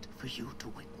much yet for you to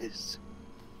witness.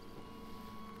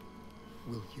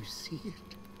 Will you see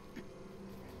it?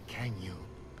 Can you?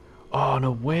 Oh,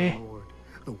 no way. Lord,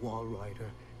 the Wall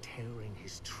Rider tearing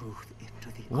his truth into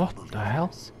the What the hell?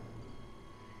 unbelievers.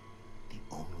 The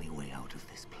only way out of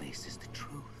this place is the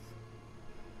truth.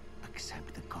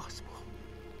 Accept the gospel,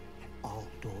 and all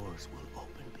doors will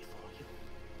open before you.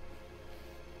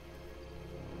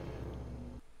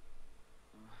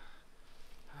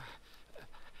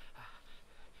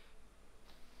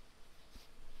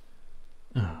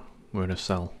 Oh, we're in a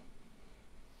cell.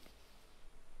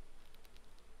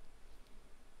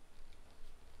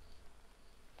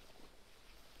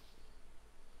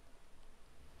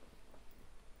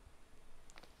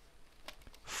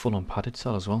 Full on padded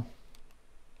cell as well.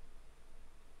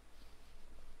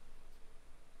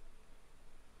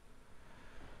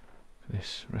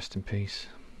 This, rest in peace.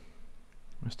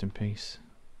 Rest in peace.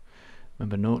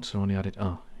 Remember, notes are only added.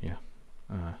 Oh, yeah.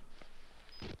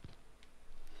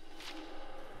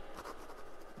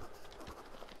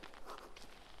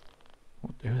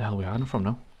 Who the hell are we hiding from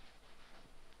now?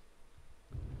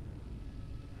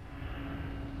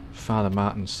 Father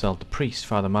Martin's cell. The priest,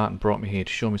 Father Martin, brought me here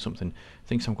to show me something.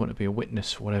 Thinks I'm going to be a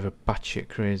witness for whatever batshit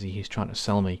crazy he's trying to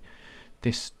sell me.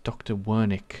 This Dr.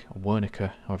 Wernick, or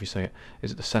Wernicke, however you say it,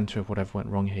 is at the centre of whatever went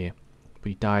wrong here. But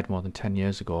he died more than 10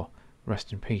 years ago.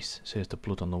 Rest in peace, says the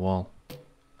blood on the wall.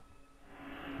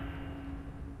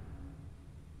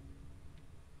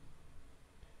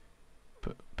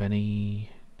 But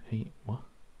Benny... what?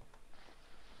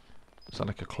 Is that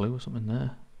like a clue or something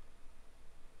there?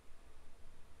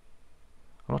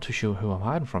 I'm not too sure who I'm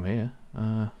hiding from here.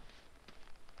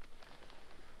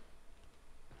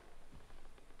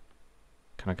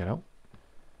 Can I get out?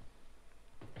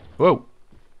 Whoa!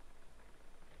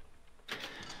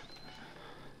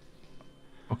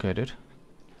 Okay, dude.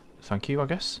 Thank you, I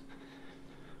guess.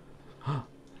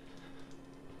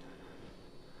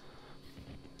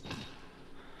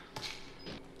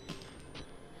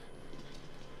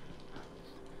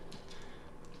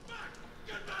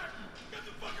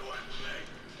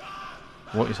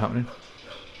 What is happening?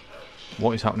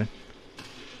 What is happening?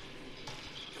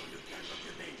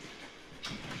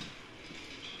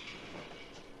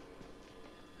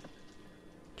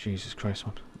 Jesus Christ,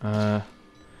 man.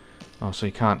 Oh, so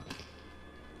you can't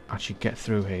actually get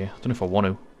through here. I don't know if I want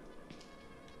to.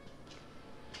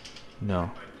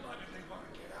 No.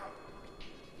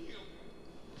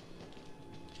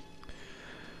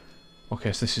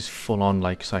 Okay, so this is full on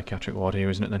like psychiatric ward here,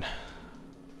 isn't it then?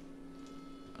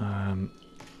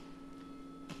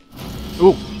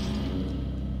 Ooh!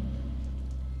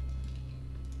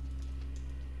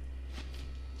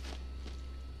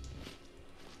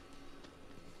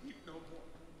 No more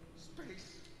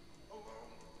space. Alone.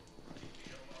 Leave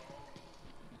me alone.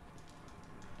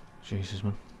 Jesus,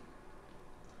 man.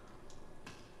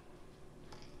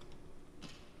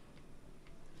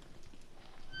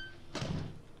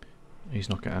 He's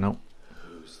not getting out.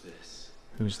 Who's this?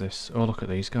 Who's this? Oh, look at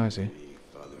these guys here. Maybe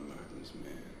Father Martin's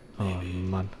man. Oh,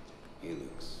 man. He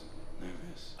looks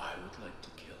nervous. I would like to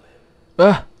kill him.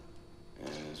 Ah!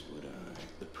 As would I.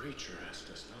 The preacher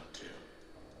asked us not to.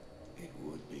 It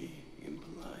would be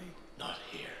impolite. Not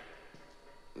here.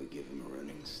 We give him a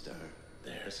running start.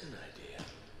 There's an idea.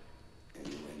 And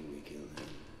when we kill him,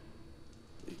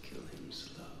 we kill him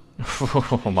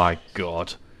slow. Oh my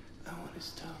god. I want his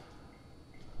tongue.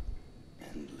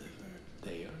 And liver.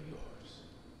 They are yours.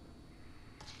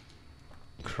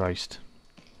 Christ.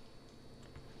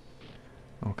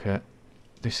 Okay.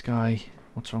 This guy,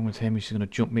 what's wrong with him? He's gonna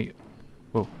jump me.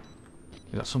 Whoa.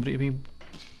 Is that somebody to be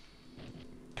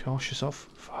cautious of?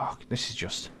 Fuck, this is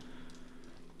just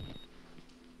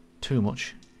too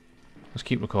much. Let's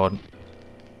keep recording.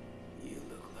 You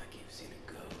look like you've seen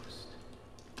a ghost.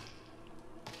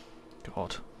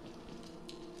 God.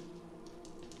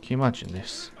 Can you imagine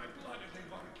this? My blood and they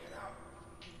want to get out.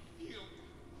 Feel.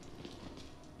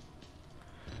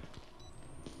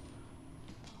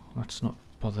 Let's not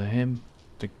bother him.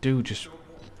 The dude just No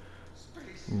more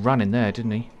space. ran in there,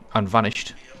 didn't he? And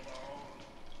vanished.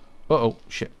 Uh-oh,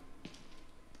 shit.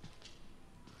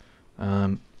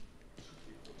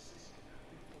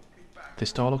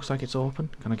 This door looks like it's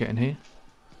open. Can I get in here?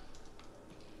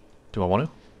 Do I want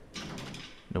to?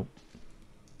 Nope.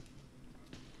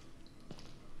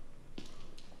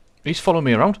 He's following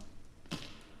me around.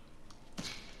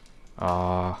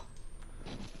 Ah.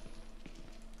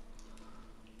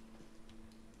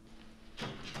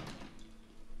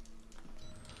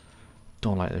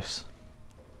 Don't like this.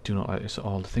 Do not like this at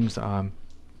all. The things that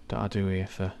I do here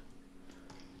for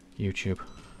YouTube.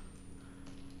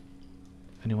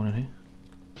 Anyone in here?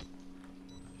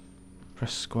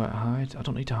 Press square to hide. I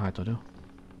don't need to hide though, do I?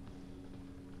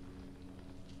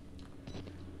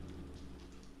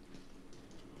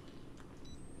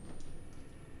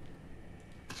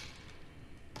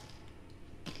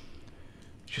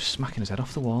 Just smacking his head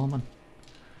off the wall, man.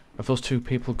 Have those two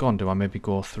people gone? Do I maybe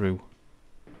go through?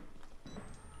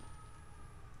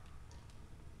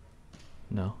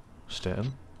 No. Stay at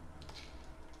them.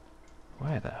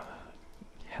 Where the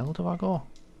hell do I go?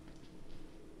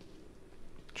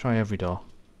 Try every door.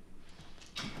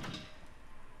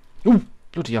 Ooh!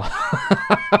 Bloody hell.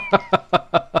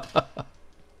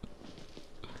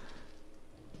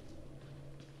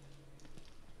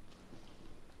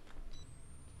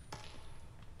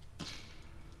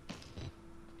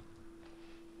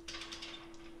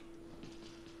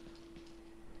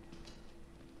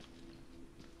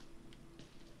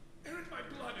 They're in my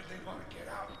blood and they want to get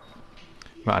out.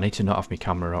 Right, I need to not have my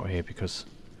camera out here because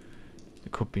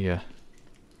there could be a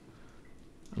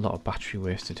lot of battery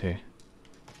wasted here.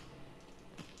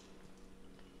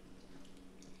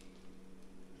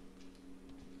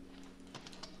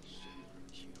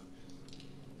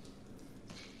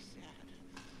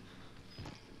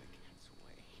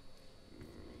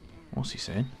 What's he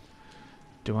saying?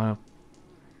 Do I...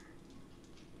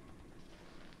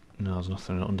 No, there's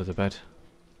nothing under the bed.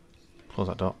 Close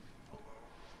that door.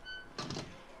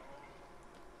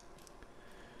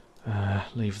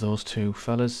 Leave those two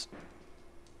fellas.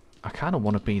 I kind of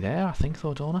want to be there, I think,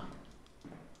 though, don't I?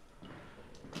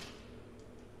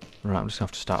 Right, I'm just going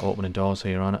to have to start opening doors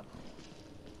here, aren't it?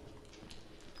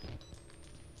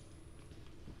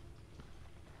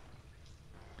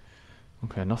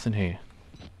 Okay, nothing here.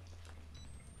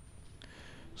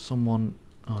 Someone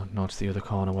Oh no, it's the other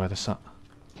corner where they're sat.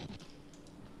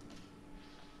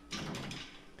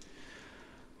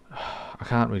 I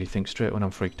can't really think straight when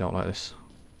I'm freaked out like this.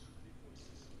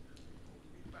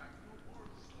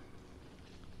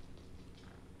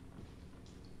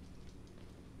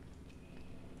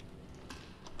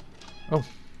 Oh,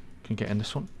 can get in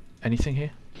this one. Anything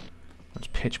here? It's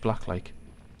pitch black like.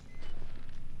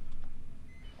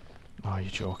 Oh,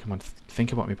 you're joking, man.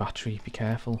 Think about my battery. Be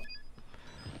careful.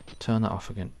 Turn that off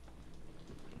again.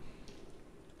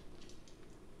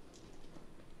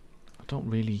 I don't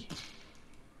really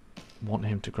want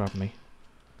him to grab me.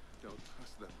 Don't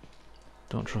trust them.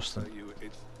 Don't trust them. Tell you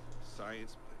it's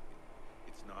science, but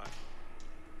it's not.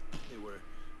 They were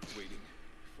waiting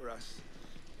for us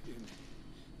in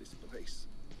this place.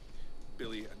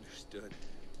 Billy understood.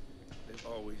 They've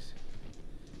always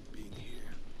been here.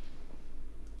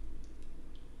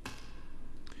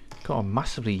 Got a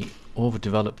massively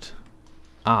overdeveloped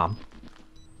arm.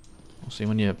 Well, see,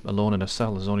 when you're alone in a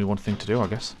cell, there's only one thing to do, I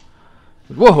guess.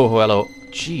 Whoa, hello.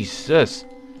 Jesus.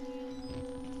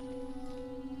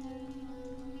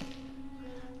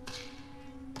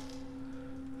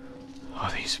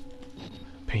 Oh, these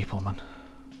people, man.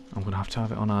 I'm going to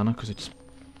have it on Anna, because it's...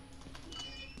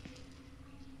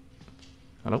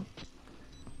 Hello?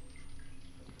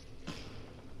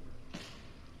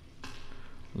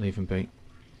 Leave him be.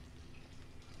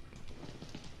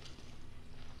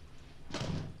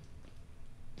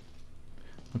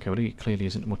 Okay, well, he clearly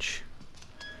isn't much...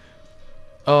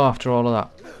 Oh, after all of that.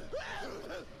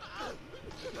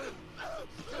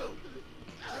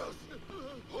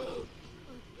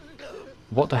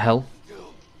 What the hell?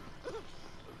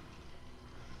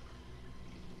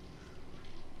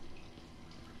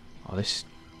 Oh, this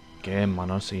game,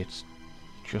 man, honestly, it's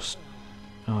just...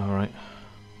 Alright.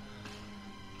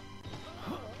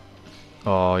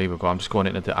 Oh, here we go, I'm just going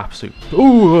into the absolute...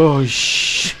 Ooh, oh,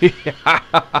 shit!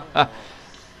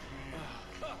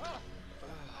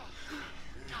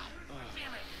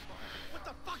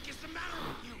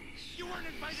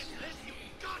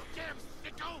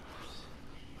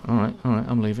 Alright,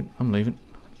 I'm leaving.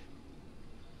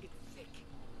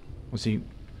 Was he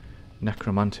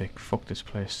necromantic? Fuck this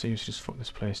place. Seriously, just fuck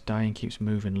this place. Dying keeps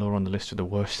moving lower on the list of the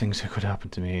worst things that could happen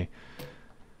to me here.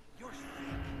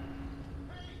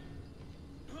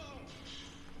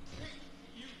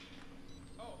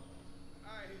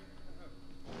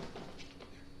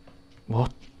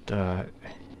 What the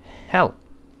hell?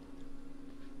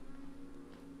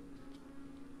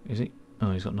 Is he?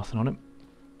 Oh, he's got nothing on him.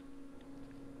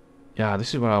 Yeah,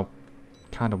 this is where I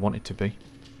kind of want it to be.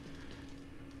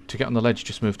 To get on the ledge,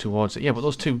 just move towards it. Yeah, but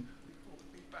those two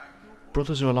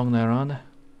brothers are along there, aren't they?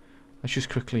 Let's just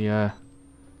quickly have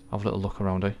a little look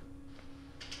around, eh?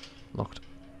 Locked.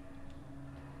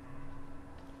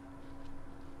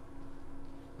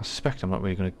 I suspect I'm not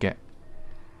really going to get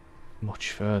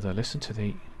much further. Listen to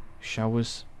the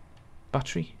showers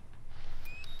battery.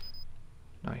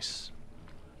 Nice.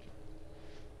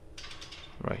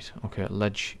 Right, okay,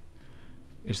 ledge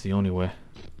is the only way.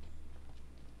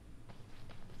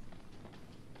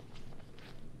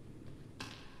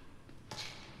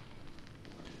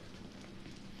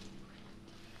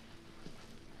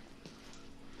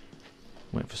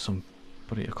 Wait for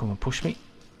somebody to come and push me.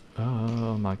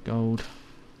 Oh my god.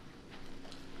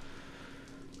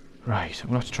 Right, I'm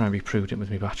going to have to try and be prudent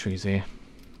with my batteries here.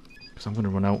 Because I'm going to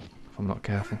run out if I'm not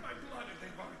careful.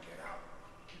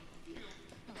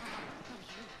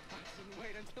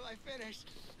 Wait until I finish.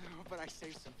 Oh, but I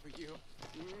saved some for you.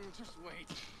 Just wait.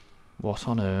 What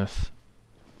on earth?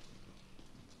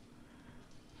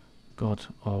 God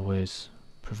always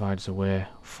provides a way.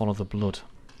 Follow the blood.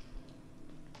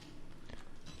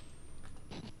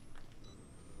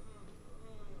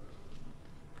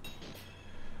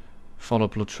 Follow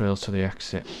blood trails to the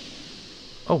exit.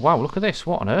 Oh wow, look at this.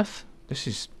 What on earth? This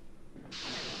is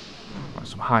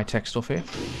some high-tech stuff here.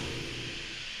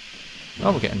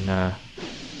 Oh, we're getting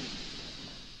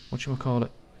whatchamacallit?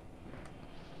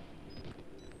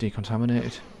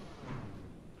 Decontaminated.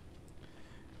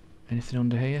 Anything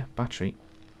under here? Battery.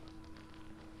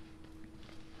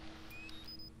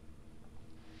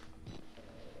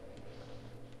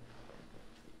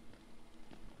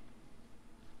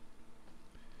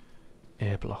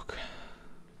 Air block.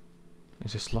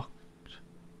 Is this locked?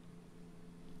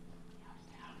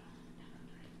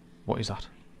 What is that?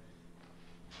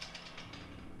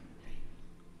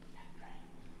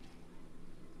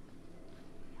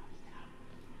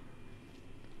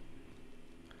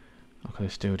 Okay,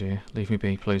 this dude here. Leave me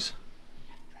be, please.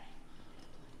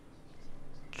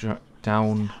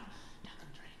 Down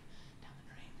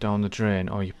the drain.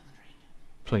 Oh, you...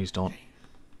 Please don't.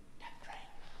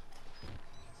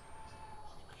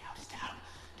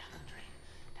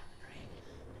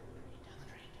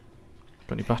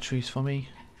 Got any batteries for me?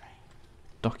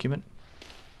 Document.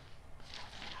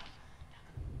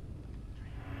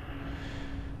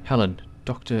 Helen,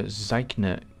 Dr.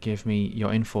 Zeichner gave me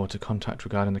your info to contact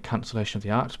regarding the cancellation of the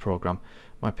arts program.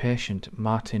 My patient,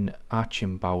 Martin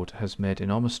Archimbaud, has made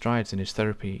enormous strides in his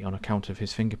therapy on account of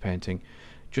his finger painting.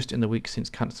 Just in the weeks since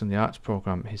cancelling the arts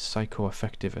program, his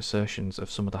psycho-affective assertions of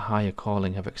some of the higher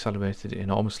calling have accelerated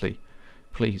enormously.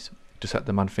 Please, just let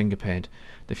the man finger paint.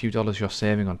 The few dollars you're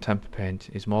saving on temper paint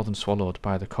is more than swallowed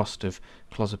by the cost of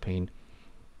clozapine.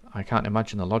 I can't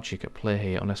imagine the logic at play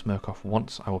here unless Murkoff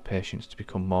wants our patients to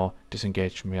become more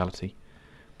disengaged from reality.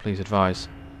 Please advise.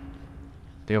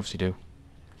 They obviously do.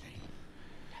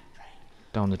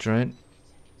 Down the drain.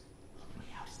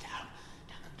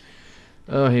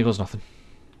 Oh, here goes nothing.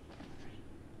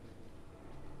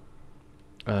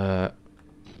 What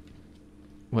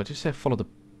did you say? Follow the...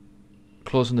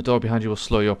 Closing the door behind you will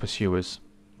slow your pursuers.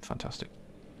 Fantastic.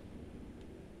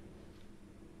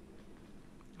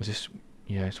 Was this...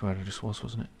 Yeah, it's where I just was,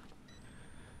 wasn't it?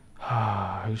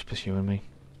 Ah, who's pursuing me?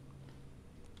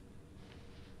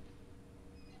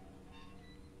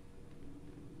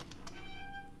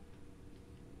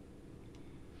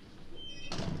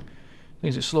 Thing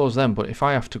is, it slows them, but if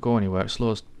I have to go anywhere, it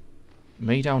slows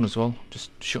me down as well.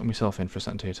 Just shutting myself in for a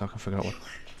second here so I can figure out what...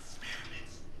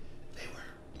 They were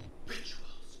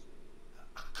rituals.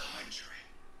 A conjuring.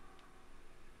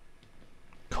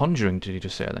 Conjuring, did he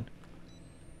just say then?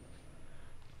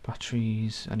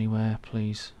 Batteries anywhere,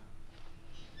 please.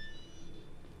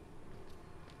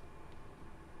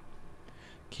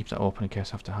 Keep that open in case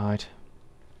I have to hide.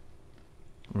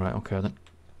 Right, okay then.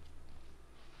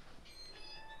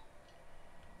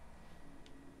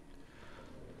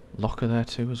 Locker there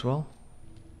too as well.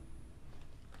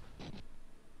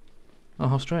 Oh,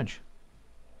 how strange.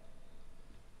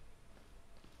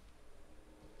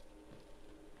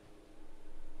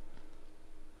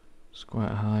 Square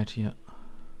to hide, yeah.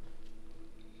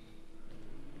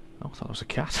 Oh, I thought it was a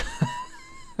cat.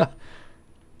 Can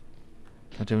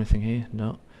I do anything here?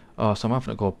 No. Oh, so I'm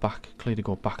having to go back, clearly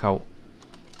go back out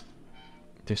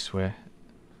this way.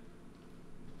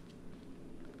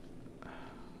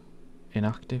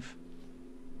 Inactive.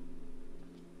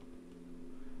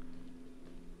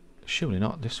 Surely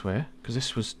not this way, because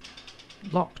this was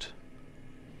locked.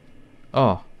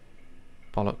 Oh.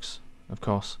 Bollocks, of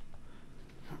course.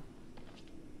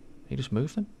 He just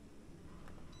moved them?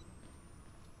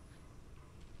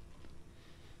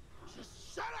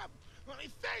 Just shut up! Let me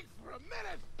think for a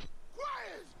minute!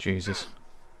 Quiet! Jesus.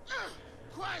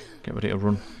 Quiet! Get ready to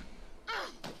run.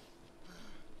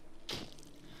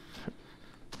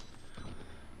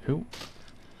 Who?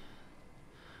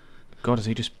 God, has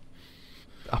he just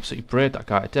absolutely brayed that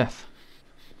guy to death?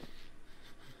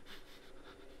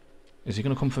 Is he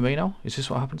going to come for me now? Is this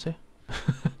what happens here?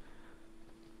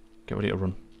 Get ready to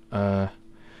run.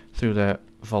 Through the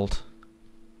vault.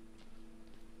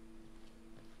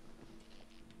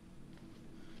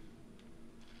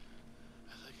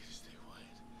 I'd like you to stay quiet.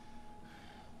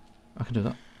 I can do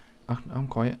that. I'm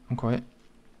quiet. I'm quiet.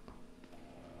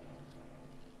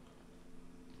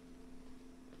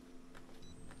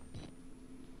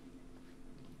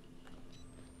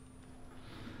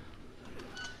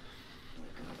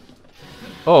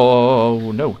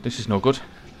 Oh no, this is no good.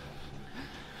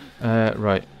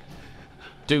 Right.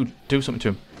 Do something to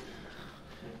him.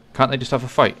 Can't they just have a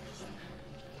fight?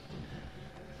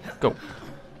 Go.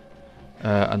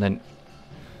 And then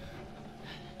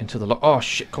into the lock. Oh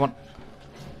shit! Come on.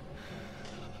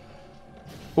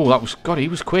 Oh, that was... God, he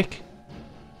was quick.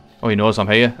 Oh, he knows I'm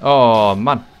here. Oh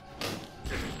man.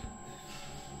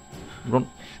 Run.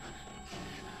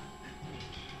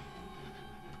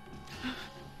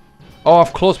 Oh,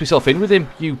 I've closed myself in with him,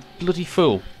 you bloody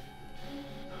fool.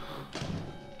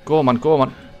 Go on, man, go on,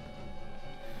 man.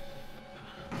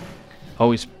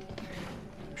 Oh, he's...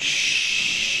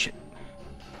 Shit.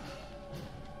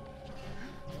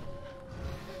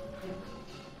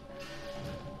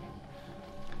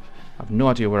 I have no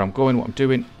idea where I'm going, what I'm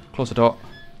doing. Close the door.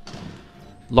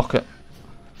 Lock it.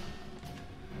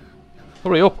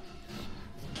 Hurry up.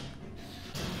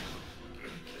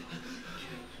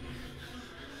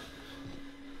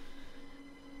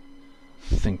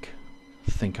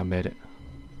 Think I made it.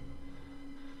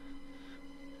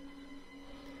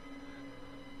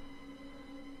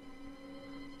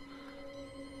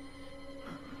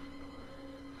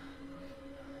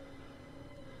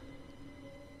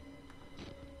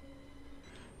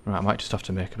 Right, I might just have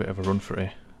to make a bit of a run for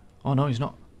it. Oh no, he's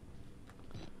not.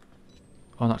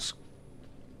 Oh, that's...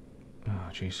 Oh,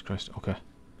 Jesus Christ. Okay.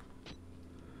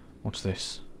 What's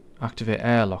this? Activate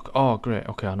airlock. Oh, great.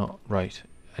 Okay, I know. Right.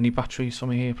 Any batteries for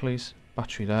me here, please?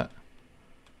 Battery there.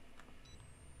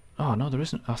 Oh no, there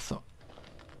isn't. I thought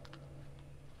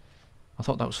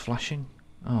that was flashing.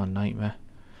 Oh, nightmare.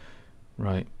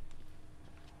 Right.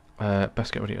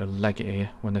 Best get ready to leg it here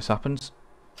when this happens.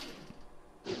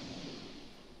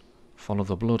 Follow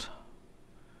the blood.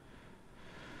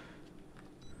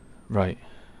 Right.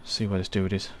 See where this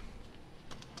dude is.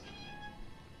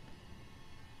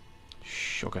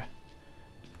 Sugar.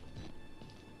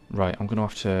 Right, I'm gonna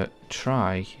have to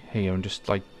try here and just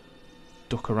like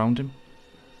duck around him.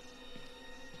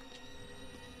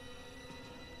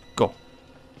 Go.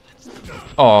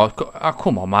 Oh,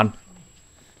 come on, man.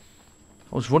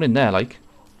 I was running there, like.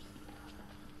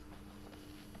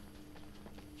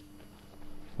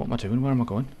 What am I doing? Where am I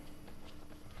going?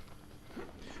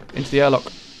 Into the airlock.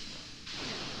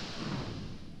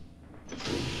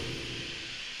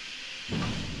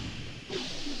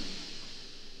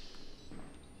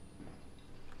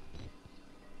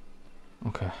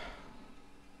 Okay.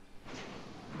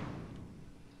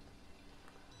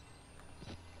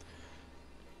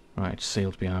 Right, it's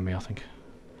sealed behind me, I think.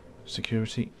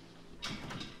 Security.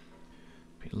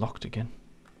 Be locked again.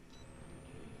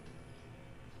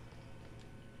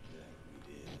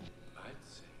 I'd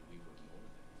say we were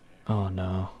more than Oh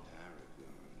no.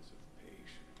 Paragons of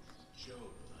patience.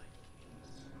 Job-like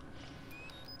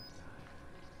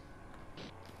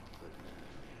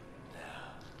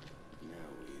Now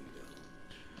we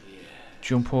indulge. Yeah,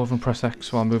 Jump over and press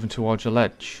X while moving towards a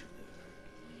ledge.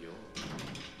 you're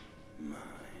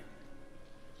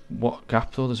What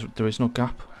gap though? There is no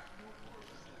gap.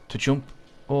 To jump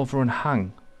over and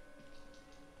hang.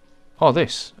 Oh,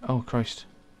 this. Oh, Christ.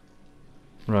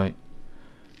 Right.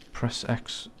 Press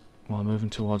X while moving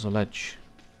towards a ledge.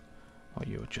 Oh,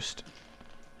 you just...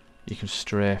 You can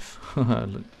strafe.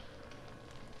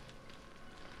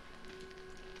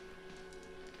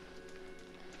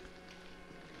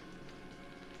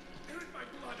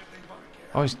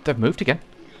 Oh, they've moved again.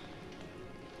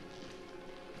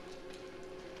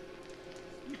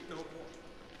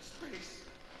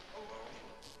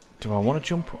 Do I want to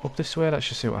jump up this way? Let's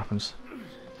just see what happens.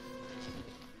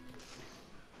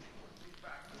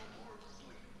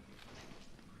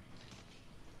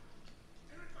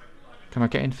 Can I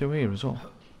get in through here as well?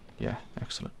 Yeah,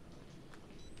 excellent.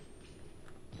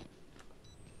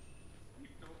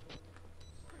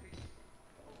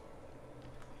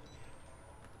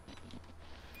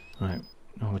 Right.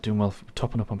 Oh, we're doing well. We're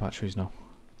topping up on batteries now.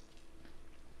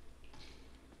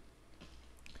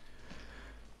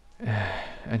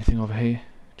 Anything over here?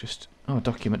 Just... Oh, a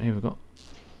document. Here we go.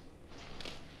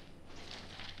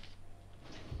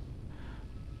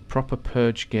 Proper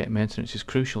purge gate maintenance is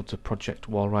crucial to Project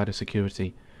Wall Rider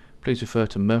security. Please refer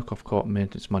to Murkoff Court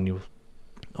Maintenance Manual.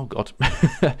 Oh god.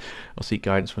 I'll seek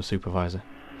guidance from a supervisor.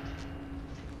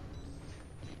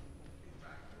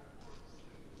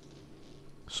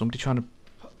 Somebody trying to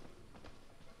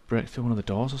break through one of the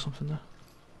doors or something there?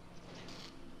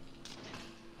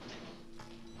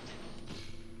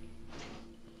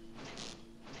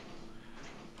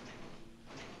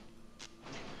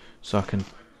 So I can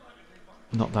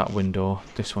knock that window,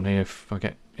 this one here, if I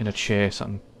get in a chase I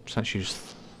can essentially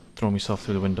just throw myself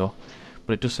through the window.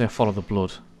 But it does say follow the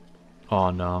blood.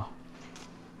 Oh no.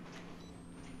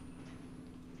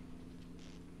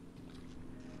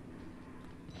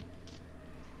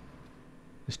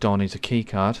 This door needs a key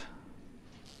card.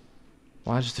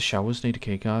 Why does the showers need a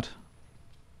key card?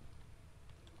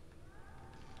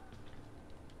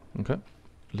 Okay.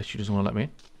 Literally doesn't want to let me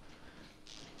in.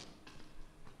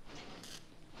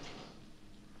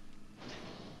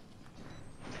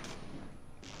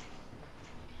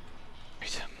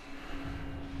 Right.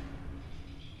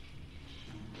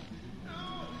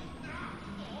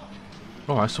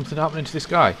 Oh, there's something happening to this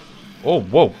guy. Oh,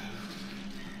 whoa.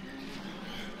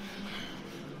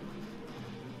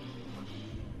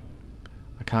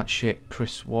 I can't shake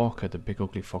Chris Walker, the big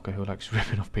ugly fucker who likes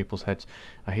ripping off people's heads.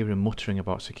 I hear him muttering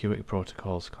about security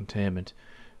protocols, containment.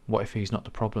 What if he's not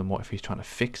the problem? What if he's trying to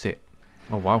fix it?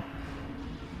 Oh, wow.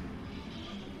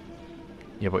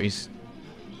 Yeah, but he's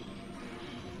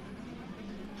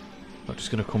not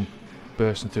just going to come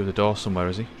bursting through the door somewhere,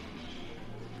 is he?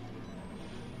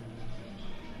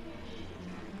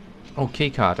 Oh,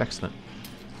 keycard, excellent.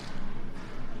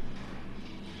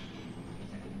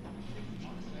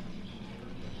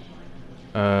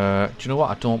 Do you know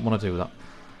what? I don't want to do that.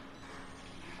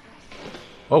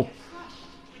 Oh!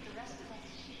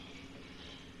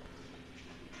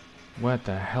 Where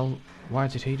the hell? Why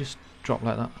did he just drop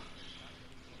like that?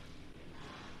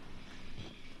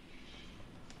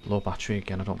 Low battery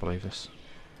again, I don't believe this.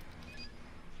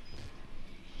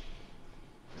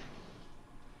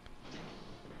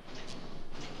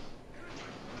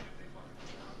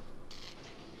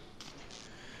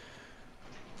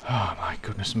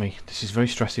 Goodness me, this is very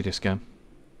stressy, this game.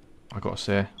 I gotta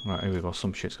say. Right, here we go,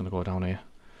 some shit's gonna go down here.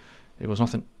 Here goes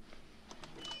nothing.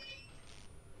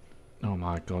 Oh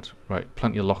my god. Right,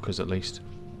 plenty of lockers at least.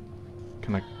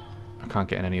 Can I can't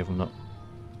get in any of them though.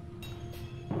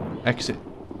 Exit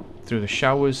through the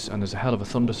showers, and there's a hell of a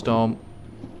thunderstorm.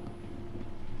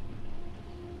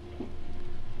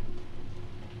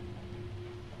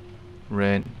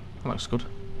 Rain. That looks good.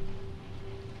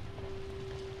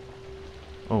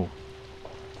 Oh.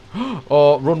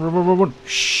 Oh, run, run, run, run, run.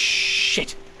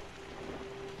 Shit.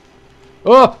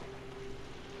 Oh!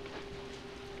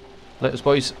 Let us,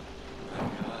 boys.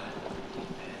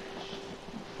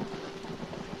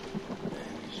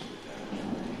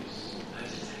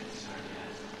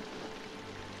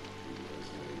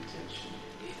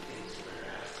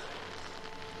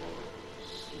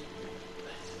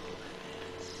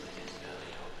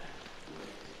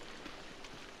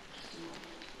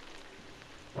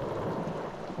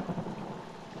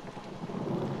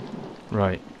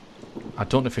 Right. I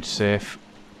don't know if it's safe.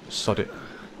 Sod it.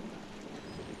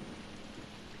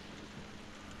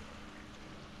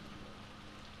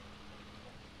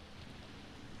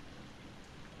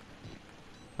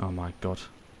 Oh my god.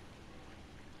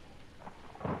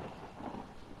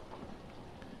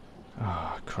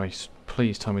 Ah, oh, Christ.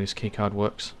 Please tell me this keycard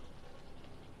works.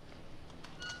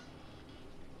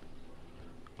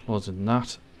 Closing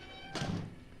that.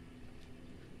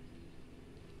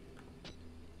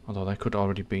 Although they could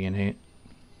already be in here.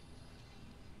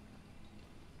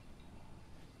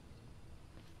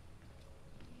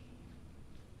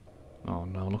 Oh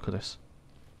no, look at this.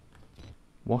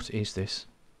 What is this?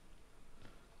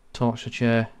 Torture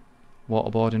chair.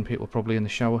 Waterboarding, people probably in the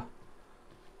shower.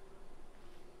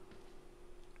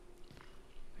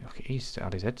 Look, he's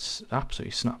had his head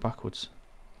absolutely snapped backwards.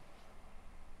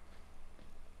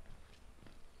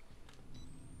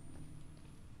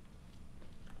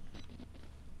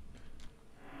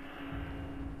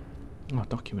 Oh,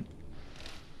 document.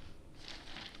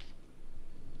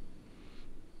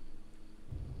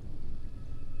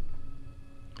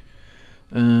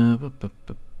 What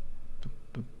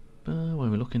are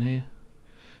we looking here?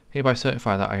 Hereby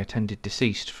certify that I attended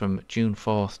deceased from June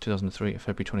 4th, 2003 to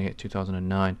February 28th,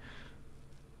 2009.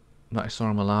 That I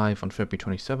saw him alive on February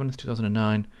 27th,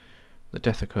 2009. The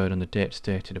death occurred on the date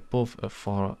stated above at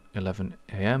 4:11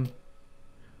 AM.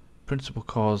 Principal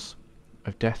cause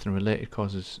of death and related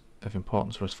causes of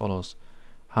importance were as follows: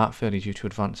 heart failure due to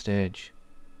advanced age.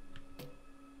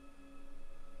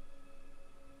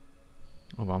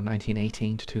 Oh wow,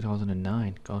 1918 to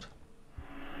 2009, God.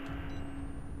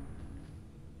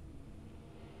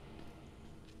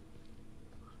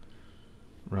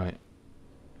 Right.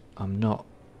 I'm not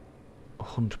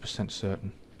 100%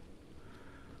 certain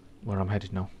where I'm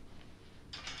headed now.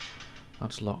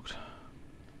 That's locked.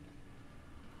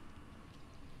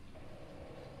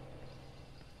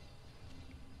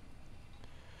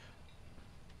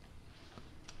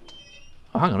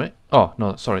 Oh, hang on a minute. Oh,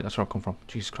 no, sorry, that's where I've come from.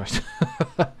 Jesus Christ.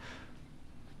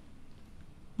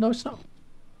 No, it's not.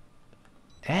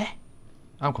 Eh?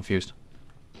 I'm confused.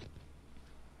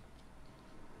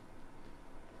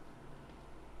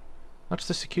 That's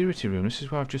the security room. This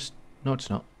is where I've just... No, it's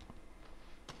not.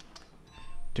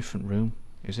 Different room,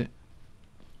 is it?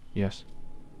 Yes.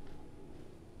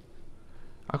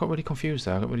 I got really confused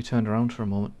there. I got really turned around for a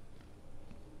moment.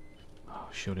 Oh,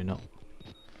 surely not.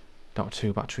 Down to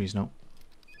 2 batteries, no.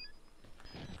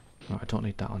 Right, I don't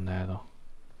need that on there, though.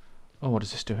 Oh, what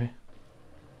does this do here?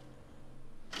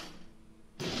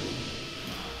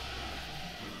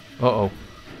 Uh-oh.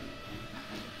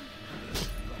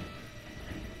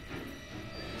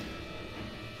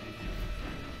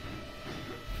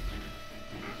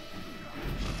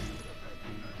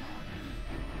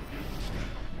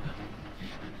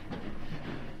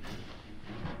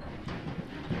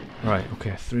 Right,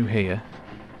 okay, through here.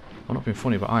 I'm not being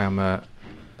funny, but I am a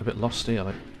bit lost here.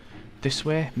 Like, this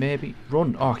way, maybe?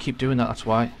 Run! Oh, I keep doing that, that's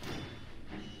why.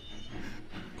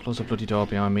 Close the bloody door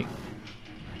behind me.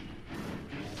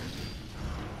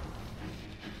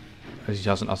 As he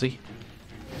hasn't, has he?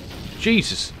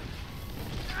 Jesus!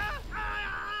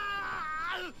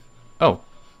 Oh.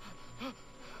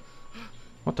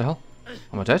 What the hell?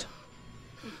 Am I dead?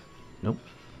 Nope.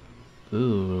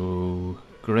 Ooh,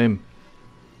 grim.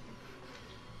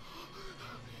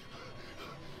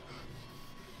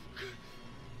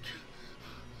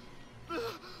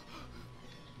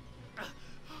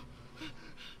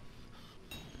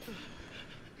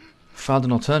 Found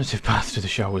an alternative path to the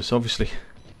showers, obviously.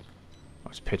 Oh,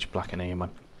 it's pitch black in here,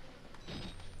 man.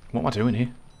 What am I doing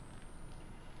here?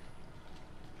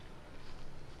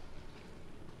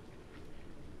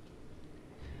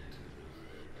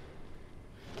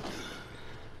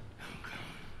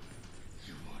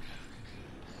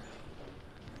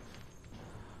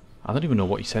 I don't even know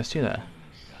what he says to you there.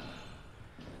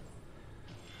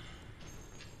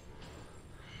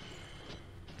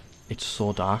 It's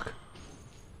so dark.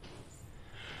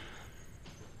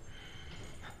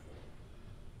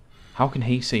 How can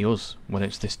he see us when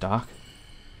it's this dark?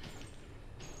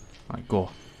 Right, go.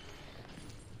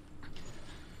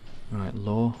 Right,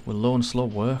 low. Will low and slow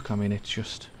work? I mean, it's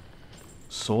just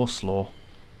so slow.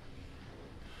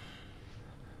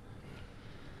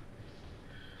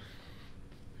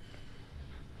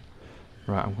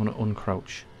 Right, I'm going to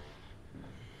uncrouch.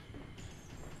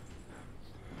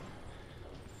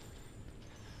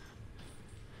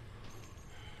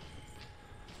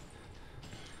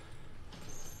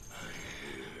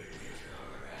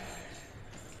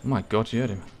 Oh my god, you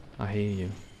heard him. I hear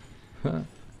you.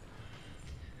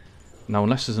 Now,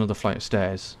 unless there's another flight of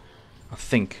stairs, I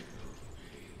think...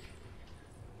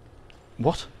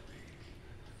 What?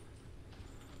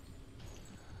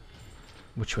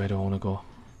 Which way do I want to go?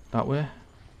 That way?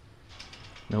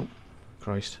 Nope.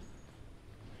 Christ.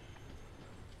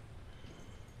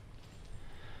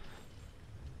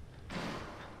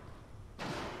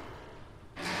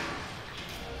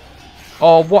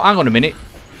 Oh, what? Hang on a minute.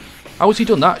 How has he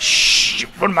done that? Shh!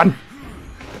 Run, man!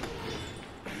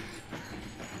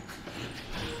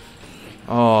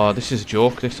 Oh, this is a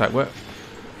joke. This type work.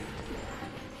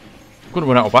 I'm going to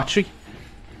run out of battery.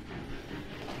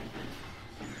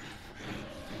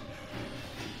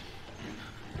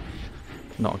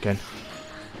 Not again.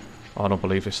 Oh, I don't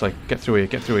believe this. Like, get through here,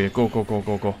 get through here. Go, go, go,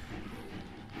 go, go.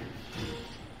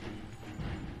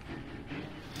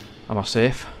 Am I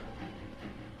safe?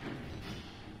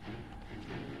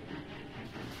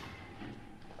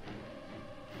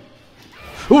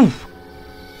 Ooh!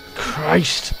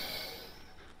 Christ!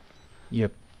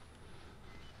 Yep.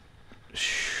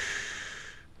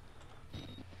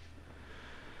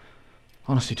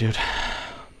 Honestly, dude.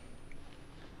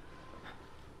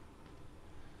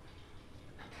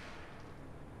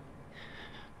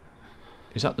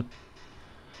 Is that the...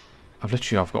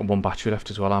 I've got one battery left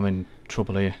as well. I'm in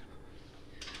trouble here.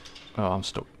 Oh, I'm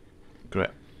stuck. Great.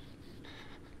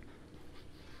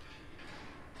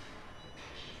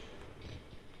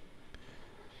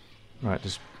 Right,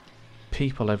 there's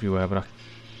people everywhere, but I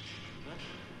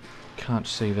can't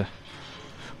see the...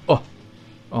 Oh!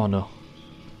 Oh no.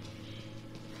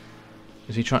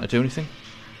 Is he trying to do anything?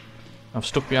 I'm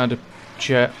stuck behind a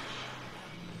chair.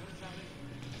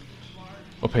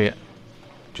 Up here.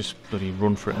 Just bloody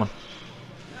run for it, man.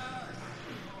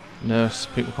 Nurse,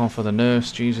 people come for the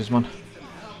nurse, Jesus, man.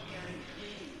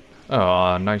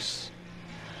 Oh, nice.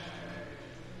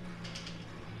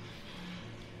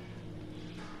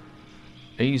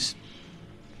 He's...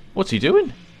 What's he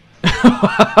doing?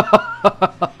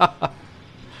 I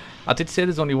did say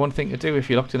there's only one thing to do if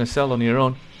you're locked in a cell on your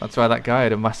own. That's why that guy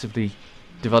had a massively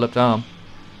developed arm.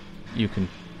 You can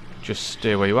just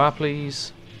stay where you are,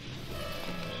 please.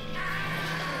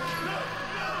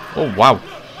 Oh, wow.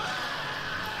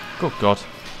 Good God.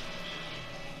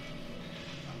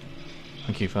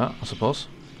 Thank you for that, I suppose.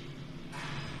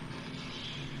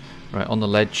 Right, on the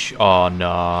ledge. Oh,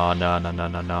 no, no, no, no,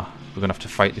 no, no. We're going to have to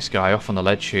fight this guy off on the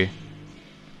ledge here.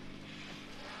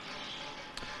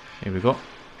 Here we go.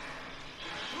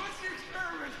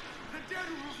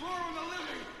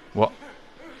 What?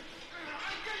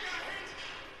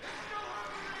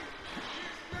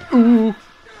 Ooh!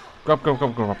 Grab, grab,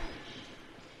 grab, grab.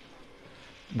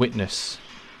 Witness.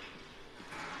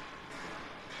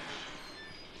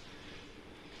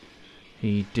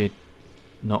 He did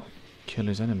not kill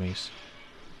his enemies.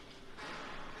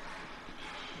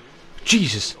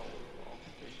 Jesus!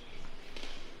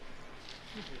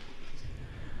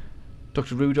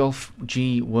 Dr. Rudolph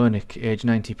G. Wernick, age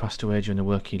 90, passed away during the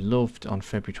work he loved on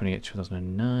February 28,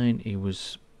 2009. He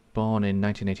was born in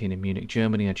 1918 in Munich,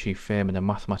 Germany, and achieved fame in the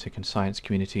mathematics and science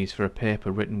communities for a paper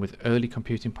written with early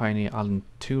computing pioneer Alan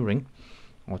Turing,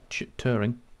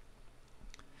 Turing.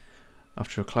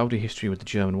 After a cloudy history with the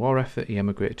German war effort, he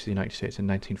emigrated to the United States in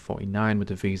 1949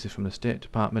 with a visa from the State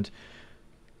Department.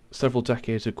 Several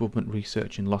decades of government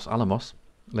research in Los Alamos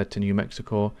led to New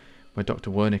Mexico, where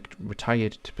Dr. Wernick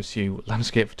retired to pursue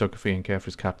landscape photography and care for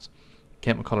his cats. He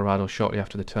came to Colorado shortly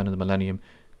after the turn of the millennium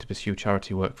to pursue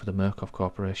charity work for the Murkoff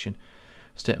Corporation.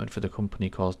 A statement for the company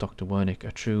calls Dr. Wernick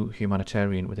a true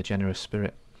humanitarian with a generous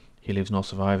spirit. He leaves no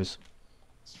survivors.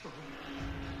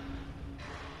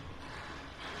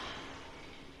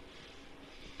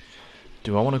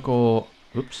 Do I want to go...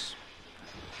 Oops.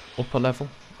 Upper level?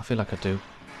 I feel like I do.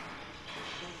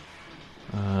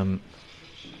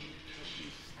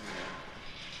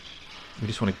 We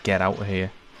just want to get out of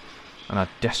here. And I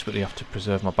desperately have to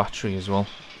preserve my battery as well.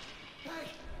 Hey!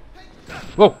 Hey,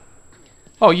 Whoa!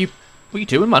 Oh, what are you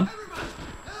doing, man?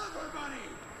 Everybody!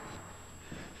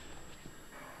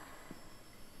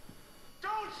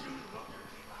 Don't you look at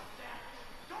me like that!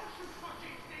 Don't you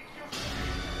fucking think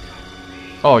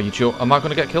you're... Oh, you joke? Am I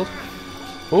gonna get killed?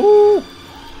 Ooh!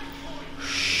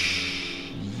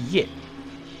 Shit!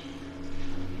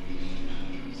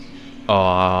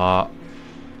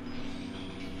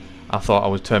 I thought I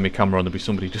would turn my camera on, there'd be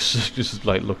somebody just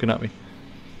like looking at me.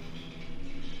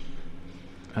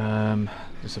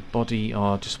 There's a body.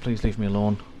 Oh, just please leave me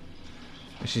alone.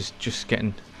 This is just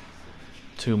getting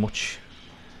too much.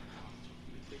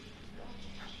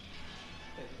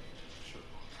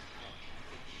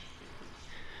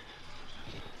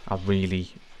 I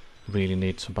really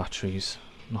need some batteries.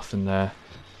 Nothing there.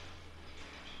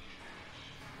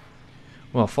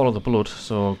 Well, follow the blood,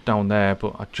 so down there,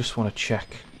 but I just want to check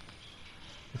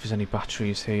if there's any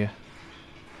batteries here.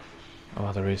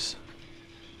 Oh, there is.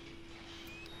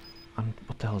 And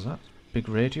what the hell is that? Big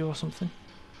radio or something?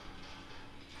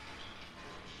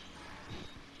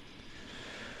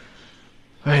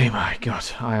 Oh my god,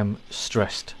 I am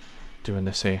stressed doing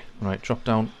this here. Right, drop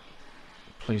down.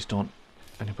 Please don't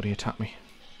anybody attack me.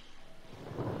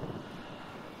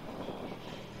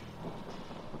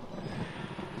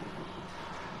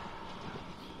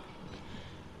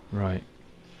 Right.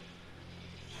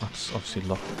 That's obviously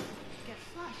locked.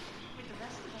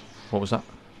 What was that?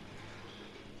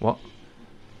 What?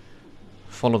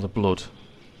 Follow the blood.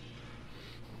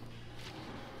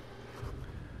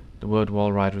 The word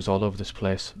Walrider is all over this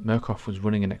place. Murkoff was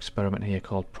running an experiment here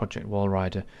called Project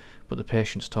Walrider, but the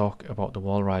patients talk about the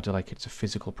Walrider like it's a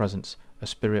physical presence, a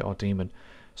spirit or demon,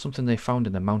 something they found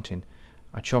in the mountain.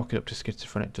 I chalk it up to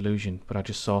schizophrenic delusion, but I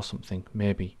just saw something.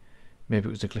 Maybe it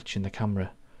was a glitch in the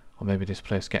camera, or maybe this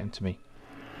place getting to me.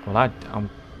 Well, I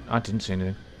didn't see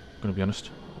anything, I'm gonna be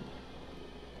honest.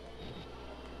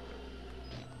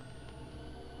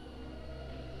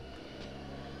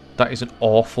 That is an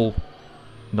awful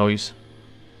noise.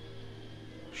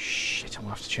 Shit, I'm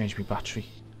gonna have to change my battery.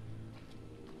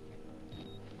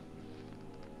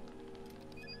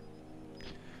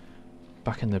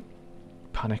 Back in the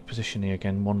panic position here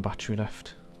again, one battery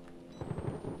left.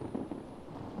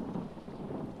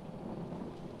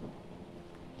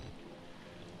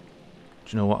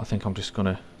 Do you know what? I think I'm just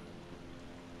gonna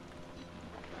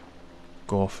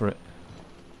go for it.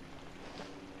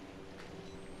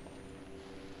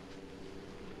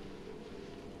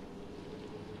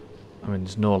 I mean,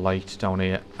 there's no light down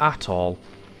here at all.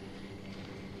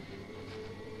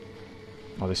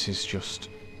 Oh, this is just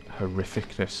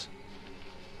horrific, this.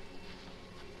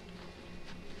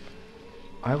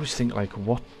 I always think, like,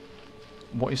 what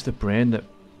is the brain that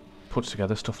puts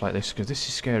together stuff like this? Because this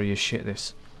is scary as shit,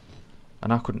 this.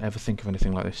 And I couldn't ever think of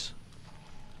anything like this.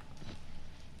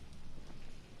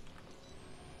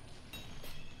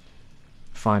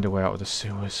 Find a way out of the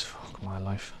sewers. Fuck my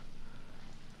life.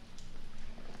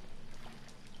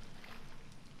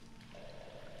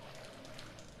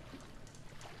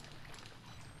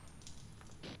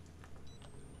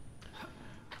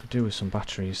 Could do with some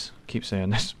batteries. Keep saying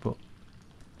this, but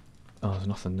oh, there's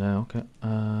nothing there. Okay.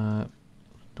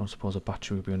 Don't suppose a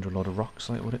battery would be under a load of rocks,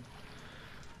 like, would it?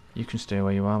 You can stay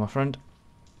where you are, my friend.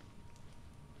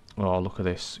 Oh, look at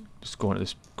this. Just going to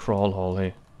this crawl hole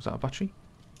here. Was that a battery?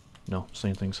 No,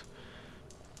 seeing things.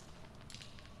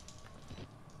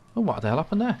 Oh, what the hell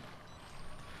happened there?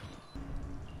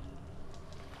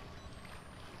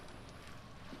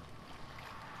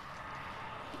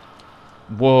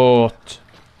 What?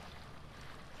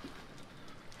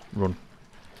 Run.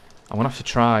 I'm gonna have to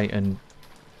try and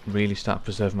really start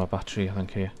preserving my battery, I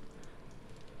think, here.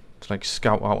 To, like,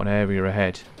 scout out an area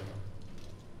ahead.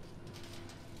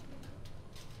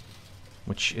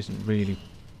 Which isn't really...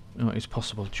 No, it's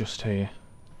possible just here.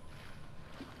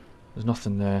 There's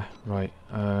nothing there. Right.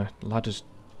 Ladder's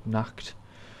knacked.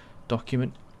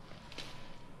 Document.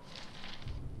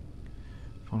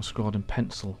 Found scrawled in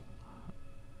pencil.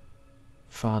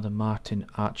 Father Martin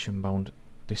Archambault.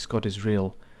 This God is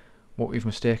real. What we've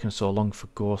mistaken so long for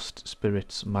ghost,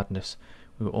 spirits, madness.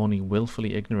 We were only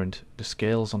willfully ignorant. The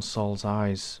scales on Saul's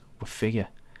eyes were figure.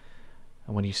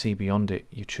 And when you see beyond it,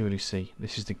 you truly see.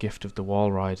 This is the gift of the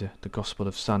Walrider, the gospel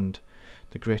of sand.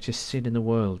 The greatest sin in the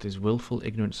world is willful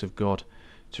ignorance of God,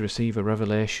 to receive a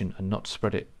revelation and not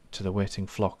spread it to the waiting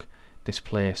flock. This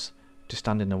place, to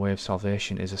stand in the way of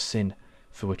salvation, is a sin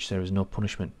for which there is no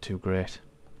punishment too great.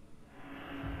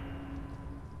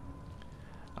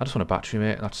 I just want a battery,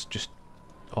 mate. That's just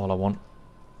all I want,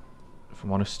 if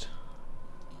I'm honest.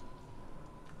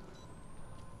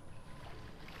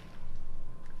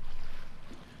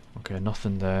 Okay,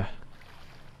 nothing there.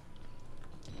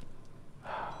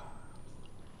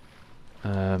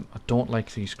 I don't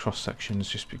like these cross sections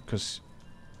just because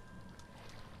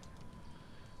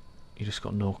you just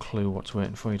got no clue what's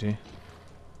waiting for you, do you?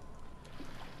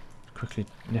 Quickly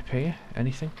nip here.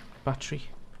 Anything? Battery?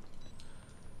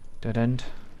 Dead end?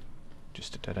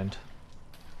 Just a dead end.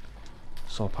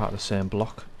 It's all part of the same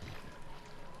block.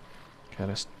 Okay,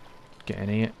 let's get in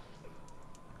here.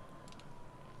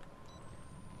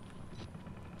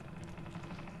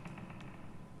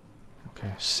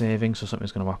 Okay, saving, so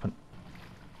something's going to happen.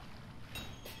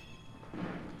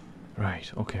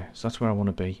 Right, okay, so that's where I want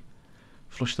to be.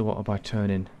 Flush the water by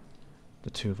turning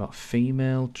the two valves.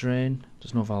 Female drain.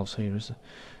 There's no valves here, is there?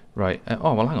 Right.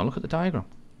 Oh, well, hang on. Look at the diagram.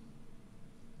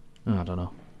 Oh, I don't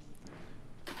know.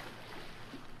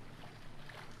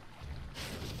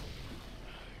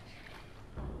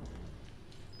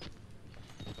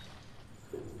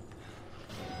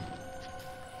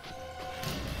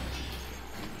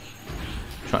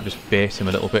 Try to just bait him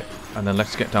a little bit, and then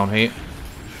let's get down here.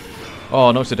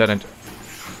 Oh, no, it's a dead end.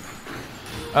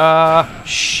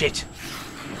 Shit.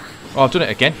 Oh, I've done it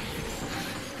again.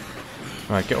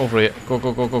 Right, get over here. Go,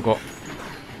 go, go, go, go.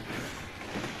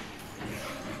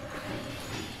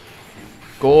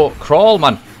 Go, crawl,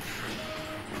 man.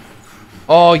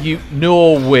 Oh, you,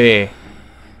 no way.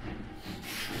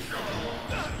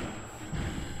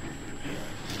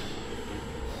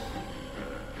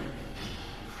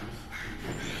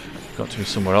 Got to be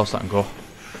somewhere else that can go.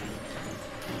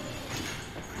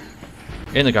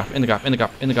 In the gap, in the gap, in the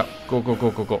gap, in the gap. Go, go,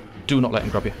 go, go, go. Do not let him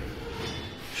grab you.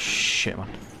 Shit, man.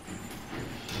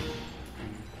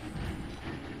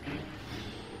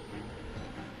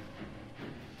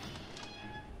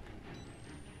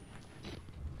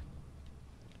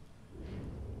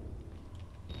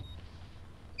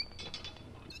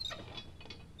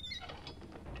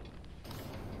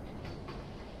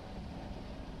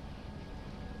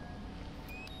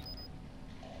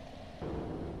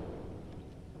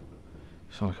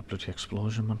 Sound like a bloody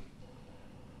explosion, man.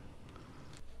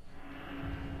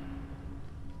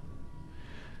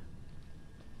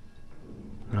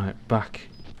 Right, back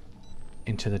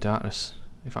into the darkness.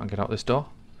 If I can get out this door.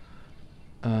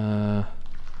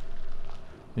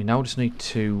 We now just need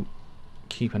to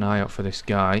keep an eye out for this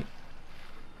guy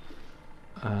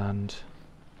and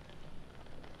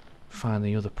find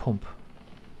the other pump.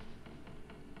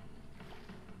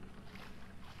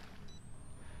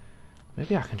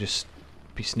 Maybe I can just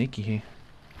be sneaky here.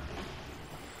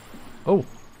 Oh!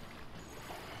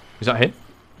 Is that him?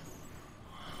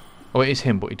 Oh, it is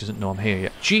him, but he doesn't know I'm here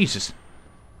yet. Jesus!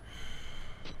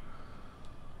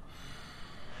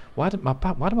 Why do my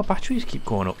batteries keep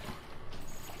going up?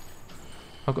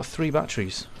 I've got 3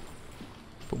 batteries.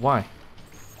 But why?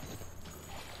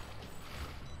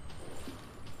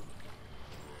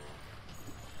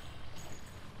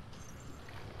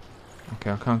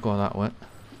 Okay, I can't go that way.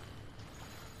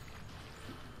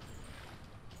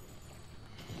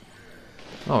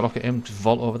 Oh, look at him just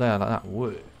vault over there like that.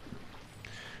 Whoa.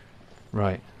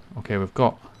 Right. Okay, we've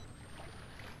got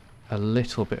a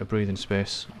little bit of breathing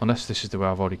space. Unless this is the way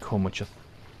I've already come, which I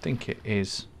think it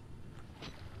is.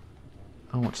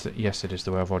 Oh, what's that? Yes, it is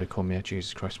the way I've already come. Yeah,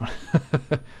 Jesus Christ, man.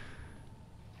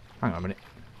 Hang on a minute.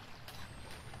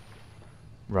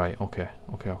 Right, okay.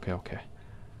 Okay, okay, okay.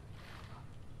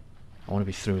 I want to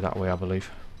be through that way, I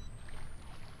believe.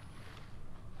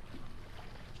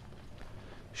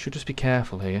 Should just be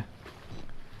careful here.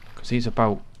 Because he's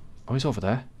about... Oh, he's over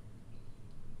there.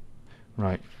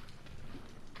 Right.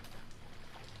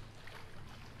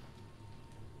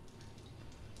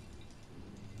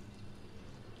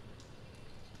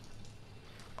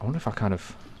 I wonder if I kind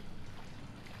of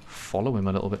follow him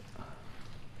a little bit.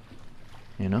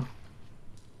 You know?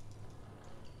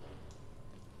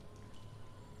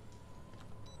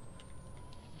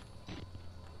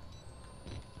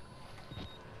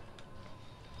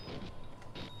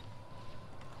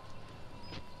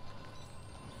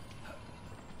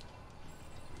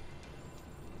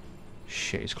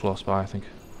 Shit, he's close by, I think.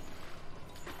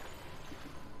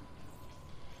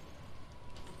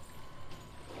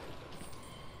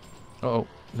 Uh-oh,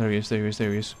 there he is, there he is,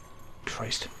 there he is.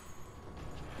 Christ.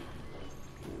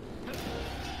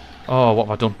 Oh, what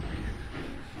have I done?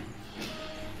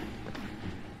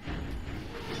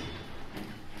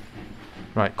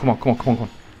 Right, come on, come on, come on, come on.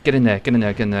 Get in there, get in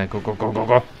there, get in there. Go, go, go, go,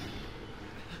 go.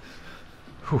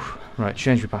 Whew. Right,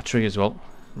 change my battery as well.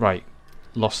 Right,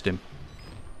 lost him.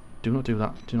 Do not do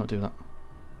that, do not do that.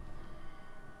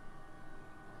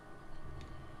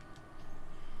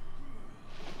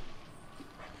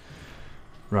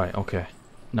 Right, okay.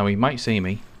 Now he might see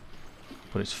me,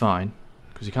 but it's fine,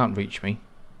 because he can't reach me.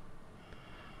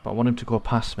 But I want him to go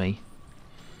past me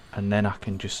and then I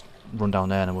can just run down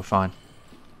there and we're fine.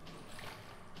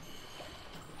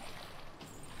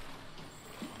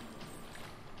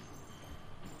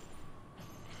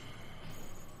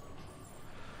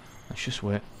 Let's just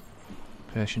wait.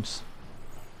 Patience.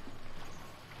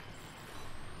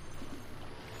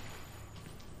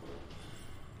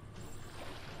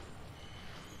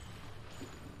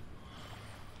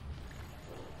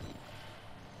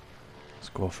 Let's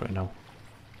go for it now.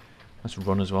 Let's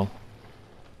run as well.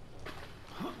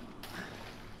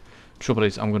 Trouble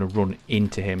is, I'm going to run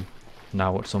into him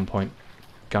now at some point.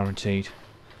 Guaranteed.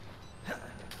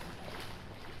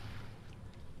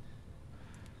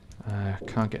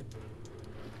 Can't get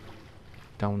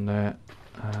down there.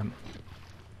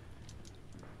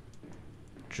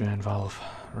 Drain valve.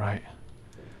 Right.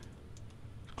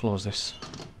 Close this.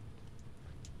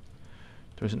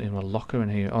 There isn't even a locker in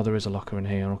here. Oh, there is a locker in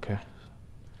here. Okay.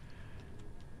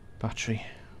 Battery.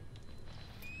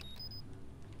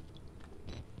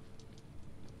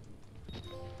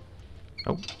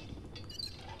 Oh.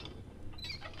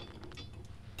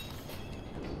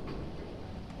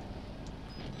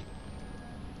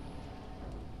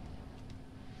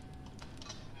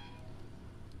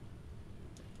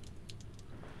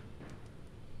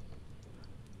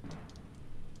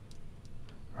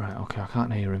 Right, okay, I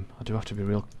can't hear him. I do have to be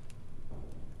real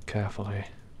careful here.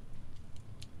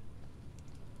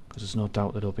 Because there's no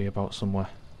doubt that he'll be about somewhere.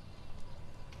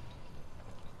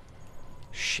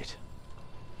 Shit.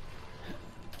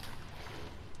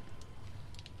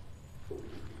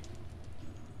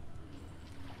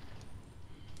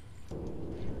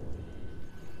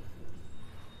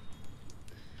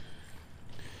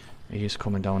 He is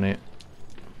coming down here.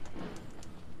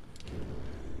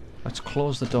 Let's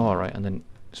close the door, right, and then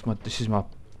this is my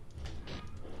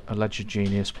alleged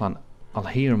genius plan. I'll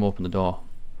hear him open the door.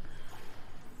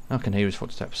 I can hear his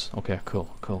footsteps. Okay, cool.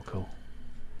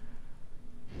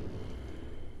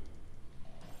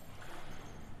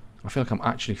 I feel like I'm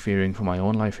actually fearing for my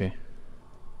own life here.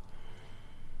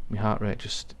 My heart rate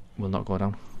just will not go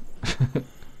down.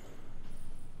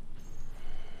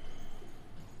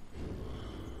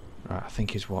 Right, I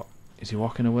think he's what? Is he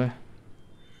walking away?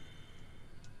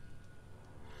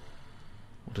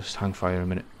 We'll just hang fire a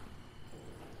minute.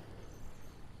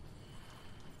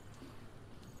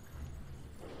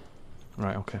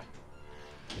 Right, okay.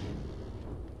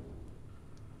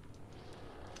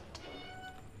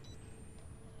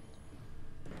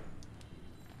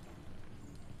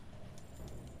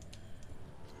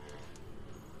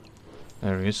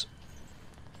 There he is.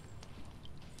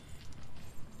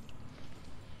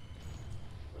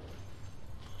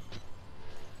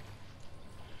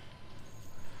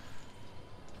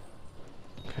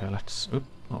 Okay, let's... Oop,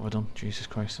 what have I done? Jesus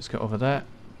Christ, let's get over there.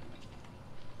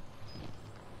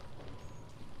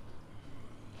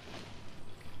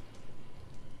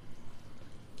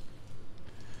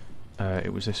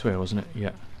 It was this way, wasn't it?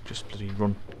 Yeah, just bloody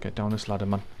run. Get down this ladder,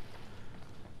 man.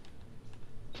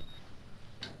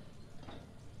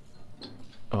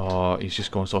 Oh, he's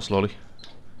just going so slowly.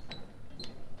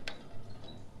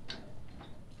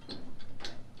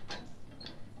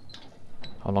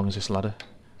 How long is this ladder?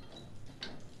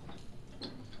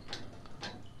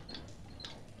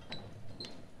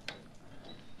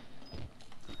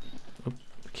 Oop,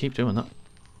 keep doing that.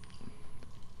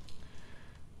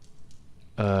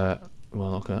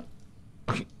 Well, okay.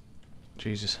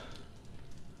 Jesus.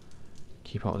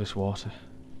 Keep out of this water.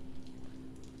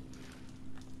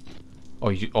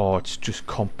 Oh, it's just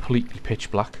completely pitch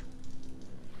black.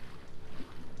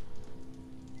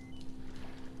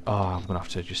 Oh, I'm gonna have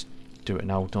to just do it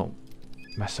now. Don't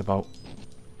mess about.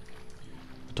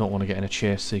 I don't want to get in a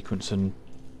chase sequence and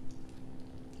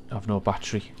have no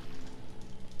battery.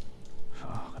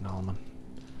 Fucking hell, man.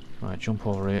 Right, jump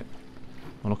over here.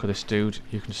 Well, look at this dude.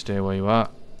 You can stay where you are.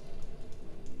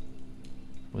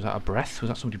 Was that a breath? Was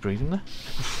that somebody breathing there?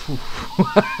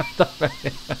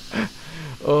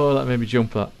 Oh, that made me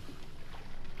jump, that.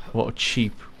 What a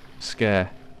cheap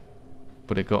scare.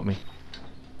 But it got me.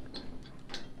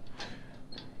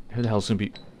 Who the hell's gonna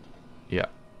be... Yeah.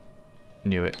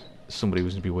 Knew it. Somebody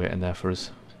was gonna be waiting there for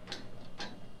us.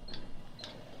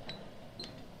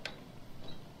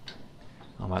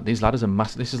 Oh man, these ladders are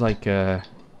massive. This is like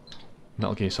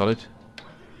Metal Gear Solid.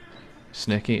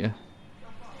 Snake Eater.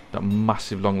 That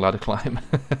massive long ladder climb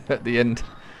at the end.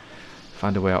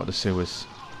 Find a way out of the sewers.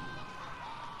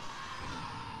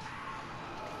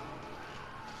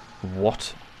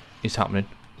 What is happening?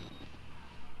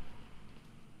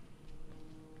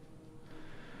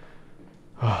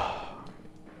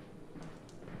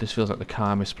 This feels like the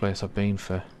calmest place I've been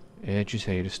for ages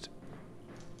here. Just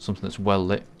something that's well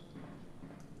lit.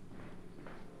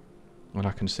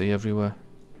 when I can see everywhere?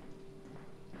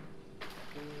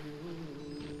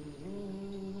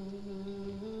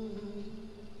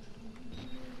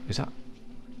 Is that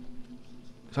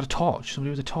a torch?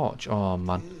 Somebody with a torch? Oh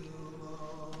man. You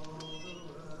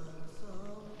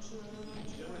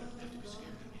don't have to be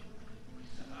scared of me.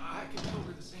 I can tell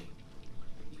we're the same.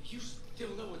 You still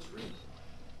know what's real.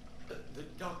 The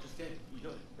doctor's dead. You know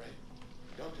it, right?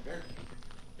 Dr. Barry.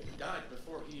 He died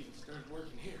before he even started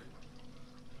working here.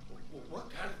 What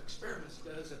kind of experiments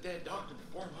does a dead doctor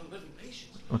perform on living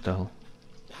patients? What the hell?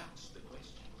 That's the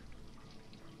question.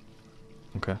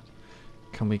 Okay.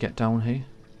 Can we get down here?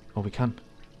 Oh, we can.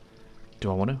 Do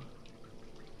I want to?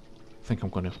 I think I'm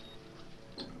going to.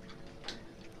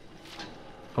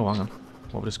 Oh, hang on.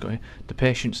 What have we just got here? The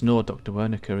patients know Dr.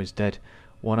 Wernicke is dead.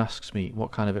 One asks me,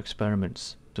 what kind of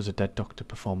experiments does a dead doctor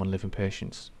perform on living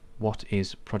patients? What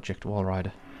is Project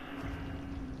Wallrider?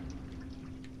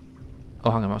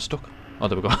 Oh, hang on, I'm stuck. Oh,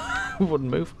 there we go.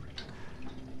 Wouldn't move.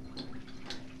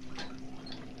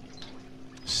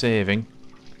 Saving.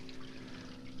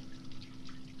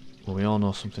 Well, we all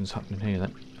know something's happening here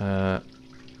then.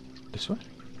 This way?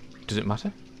 Does it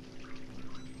matter?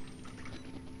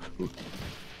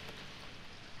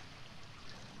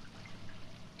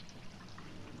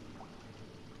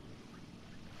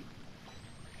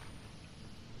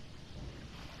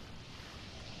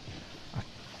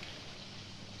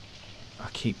 I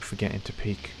keep forgetting to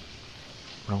peek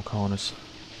around corners.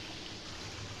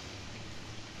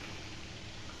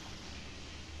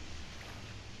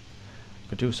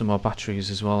 Could do some more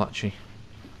batteries as well, actually.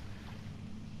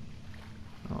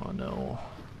 Oh no.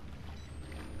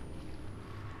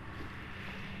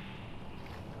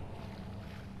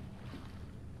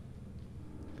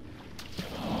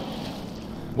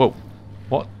 Whoa.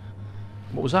 What?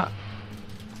 What was that?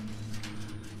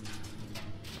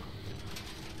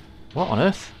 What on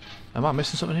earth? Am I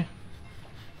missing something here?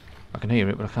 I can hear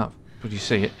it, but I can't really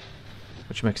see it,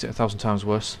 which makes it 1,000 times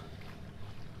worse.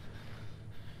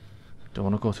 Do I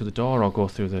want to go through the door or go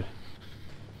through the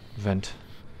vent?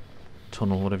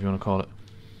 Tunnel, whatever you want to call it.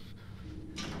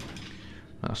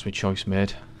 That's my choice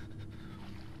made.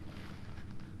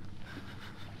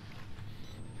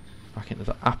 Back into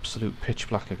the absolute pitch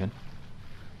black again.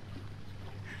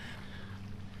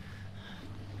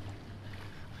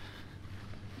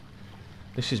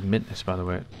 This is mint, this, by the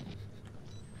way.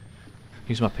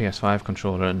 Use my PS5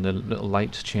 controller and the little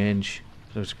lights change.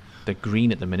 They're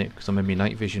green at the minute because I'm in my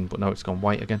night vision, but now it's gone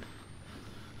white again.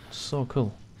 So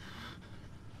cool.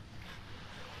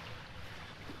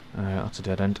 That's a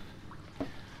dead end.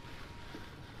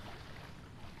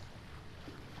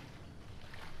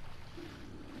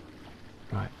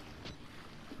 Right.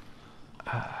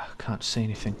 Can't see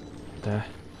anything there.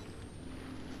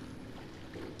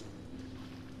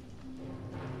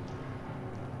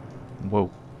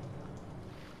 Whoa.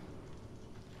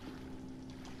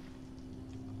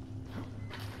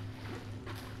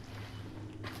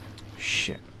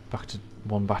 Shit. Back to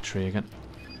one battery again.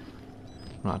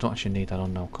 Right, I don't actually need that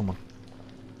on now. Come on.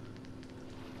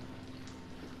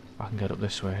 I can get up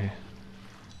this way here.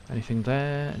 Anything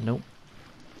there? Nope.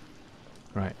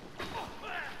 Right.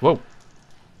 Whoa!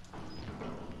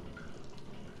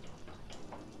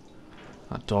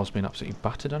 That door's been absolutely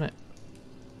battered on it.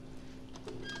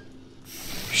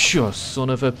 Sure, son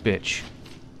of a bitch.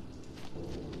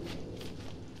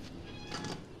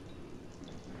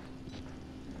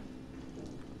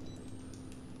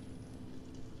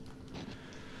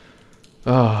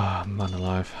 Oh, man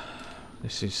alive.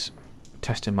 This is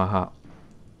testing my heart.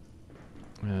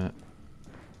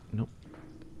 Nope.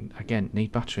 Again,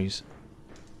 need batteries.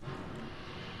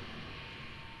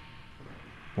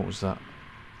 What was that?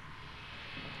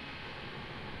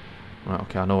 Right,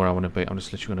 okay, I know where I want to be. I'm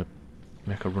just literally going to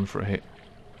make a run for a hit.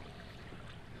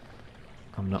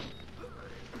 I'm not...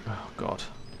 Oh, God.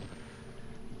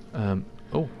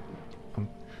 Oh.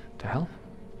 The hell?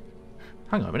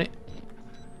 Hang on a minute.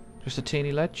 Just a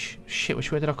teeny ledge? Shit,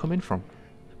 which way did I come in from?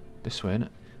 This way, innit?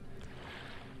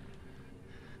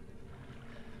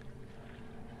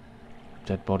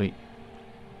 Dead body.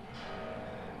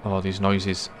 Oh, these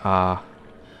noises are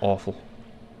awful.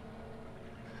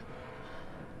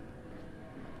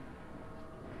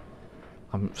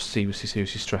 I'm seriously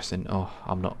stressing. Oh,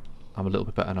 I'm not. I'm a little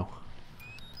bit better now.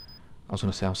 I was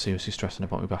going to say I'm seriously stressing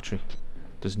about my battery.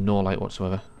 There's no light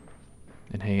whatsoever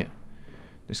in here.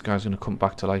 This guy's going to come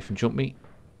back to life and jump me.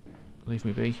 Leave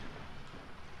me be.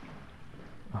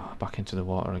 Oh, back into the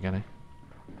water again, eh?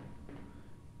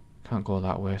 Can't go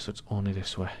that way, so it's only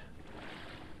this way.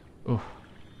 Oh,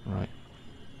 right.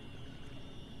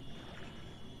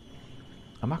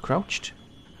 Am I crouched?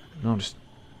 No, I'm just...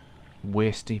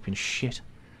 waist deep in shit.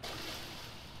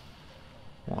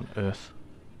 What on earth?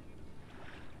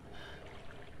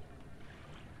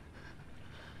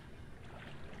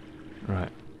 Right.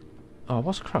 Oh, I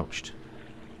was crouched.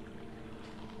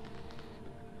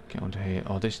 Get under here.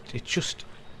 Oh, this... It's just...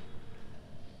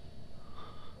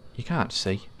 You can't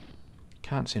see.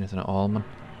 Can't see anything at all, man.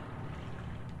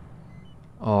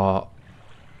 Oh.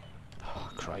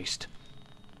 Oh, Christ.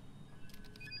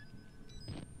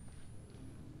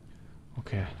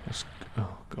 Okay, let's...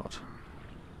 Oh, God.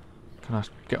 Can I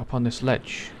get up on this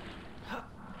ledge?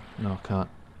 No, I can't.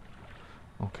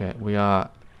 Okay, we are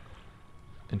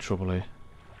in trouble here.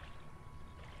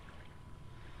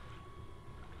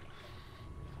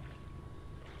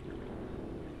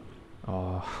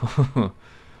 Oh.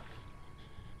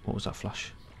 What was that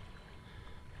flash?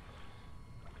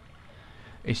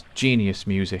 It's genius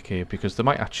music here because they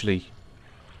might actually...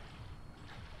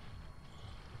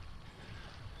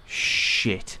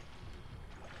 Shit.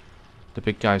 The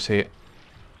big guy's here.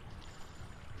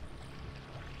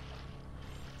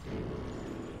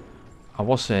 I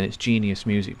was saying it's genius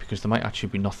music because there might actually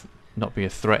be not be a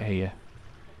threat here.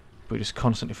 But you just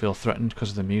constantly feel threatened because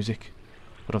of the music.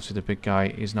 But obviously the big guy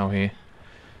is now here.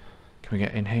 Can we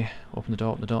get in here? Open the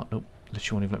door, open the door. Nope,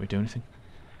 literally won't even let me do anything.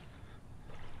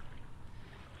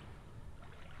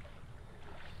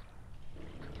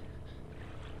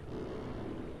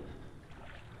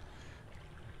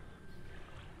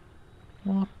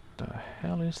 What the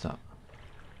hell is that?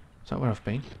 Is that where I've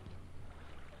been?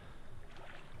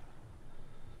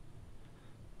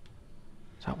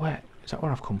 Is that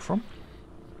where I've come from?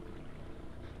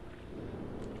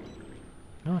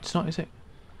 No, it's not, is it?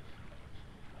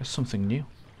 There's something new.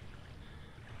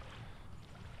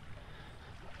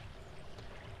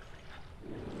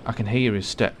 I can hear his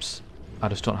steps. I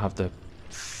just don't have the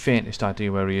faintest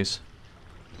idea where he is.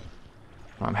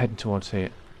 Right, I'm heading towards here.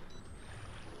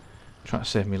 Trying to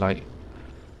save me light.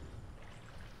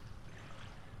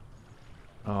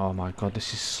 Oh my god,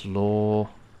 this is slow.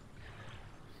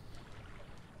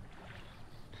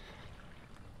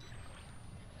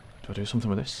 Do I do something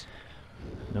with this?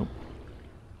 Nope.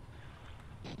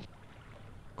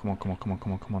 Come on, come on, come on,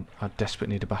 come on, come on. I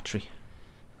desperately need a battery.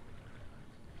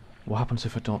 What happens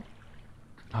if I don't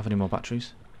have any more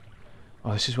batteries?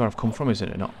 Oh, this is where I've come from, isn't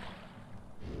it? Not.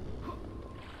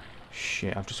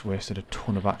 Shit, I've just wasted a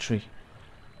ton of battery.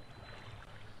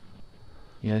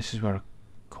 Yeah, this is where I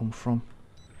come from.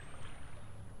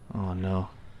 Oh no.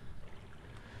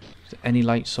 Is there any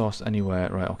light source anywhere?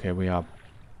 Right, okay, we are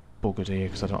buggered here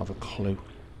because I don't have a clue.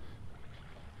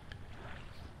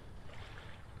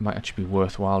 Might actually be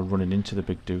worthwhile running into the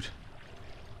big dude.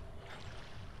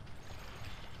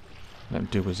 Let him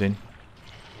do us in.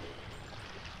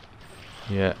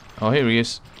 Yeah. Oh, here he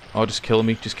is. Oh, just kill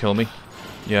me. Just kill me.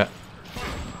 Yeah.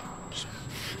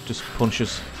 Just punch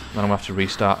us. Then I'm going to have to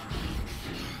restart.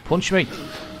 Punch me.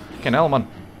 Fucking hell, man.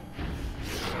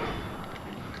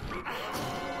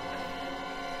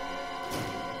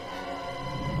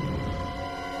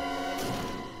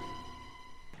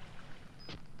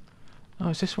 Oh,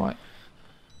 is this why?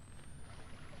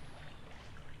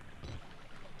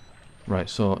 Right,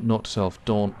 so note to self,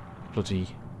 don't bloody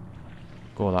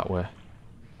go that way.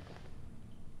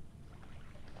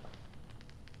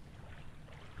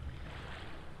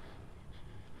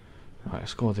 Right,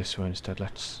 let's go this way instead,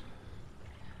 let's...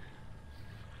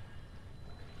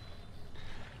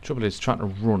 Trouble is, trying to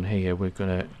run here, we're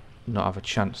gonna not have a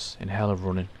chance in hell of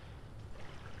running.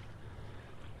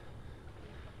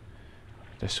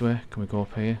 This way, can we go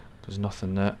up here? There's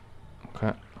nothing there. Okay.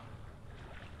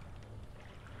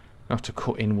 I have to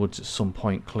cut inwards at some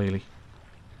point, clearly.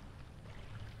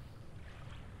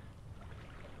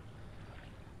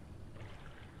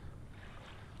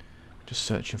 Just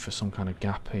searching for some kind of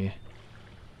gap here.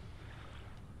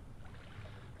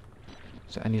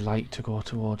 Is there any light to go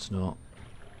towards? No.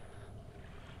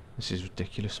 This is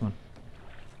ridiculous, man.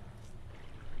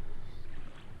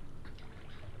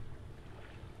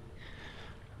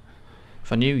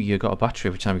 If I knew you got a battery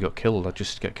every time you got killed, I'd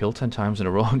just get killed 10 times in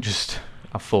a row and just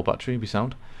have full battery, it'd be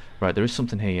sound. Right, there is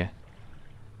something here.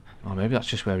 Oh, maybe that's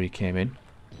just where he came in.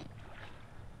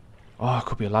 Oh, it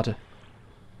could be a ladder.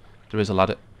 There is a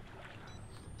ladder.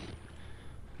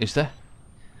 Is there?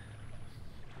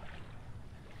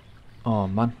 Oh,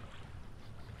 man.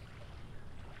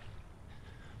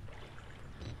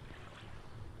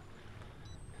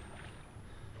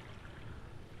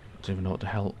 I don't even know what the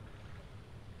hell.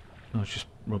 No, it's just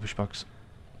rubbish bags.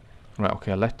 Right,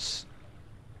 okay, let's...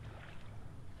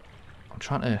 I'm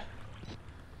trying to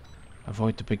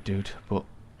avoid the big dude, but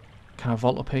can I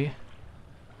vault up here?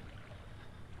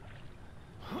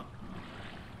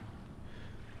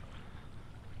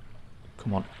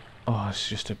 Come on. Oh, it's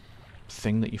just a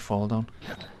thing that you fall down.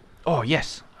 Oh,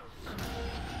 yes!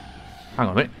 Hang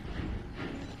on a minute.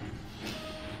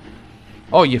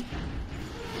 Oh, you...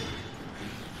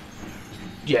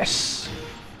 Yes!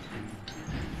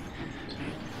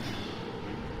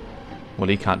 Well,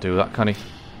 he can't do that, can he?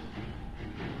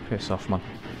 Piss off, man.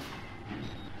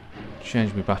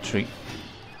 Change my battery.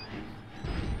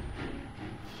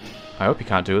 I hope you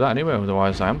can't do that anyway,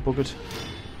 otherwise I am buggered.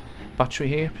 Battery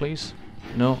here, please?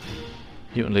 No.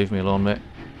 You can leave me alone, mate.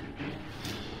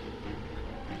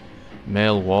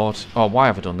 Male ward. Oh, why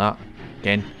have I done that?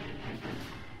 Again.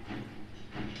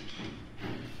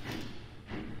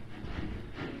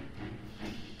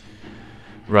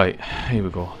 Right, here we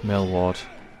go. Male ward.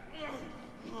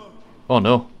 Oh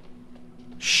no.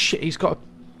 Shit, he's got a...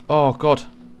 Oh god.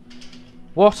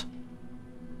 What?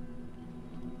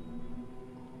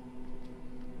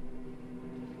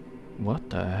 What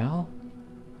the hell?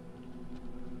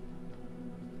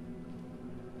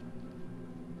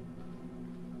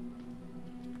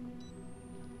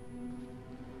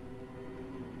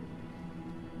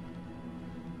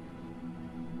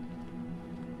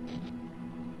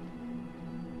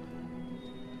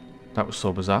 That was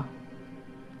so bizarre.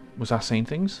 Was I seeing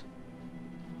things?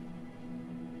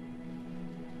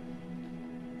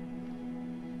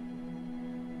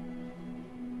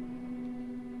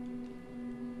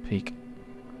 Peek.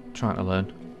 Trying to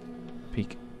learn.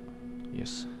 Peek.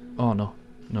 Yes. Oh no.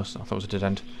 No, I thought it was a dead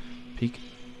end. Peek.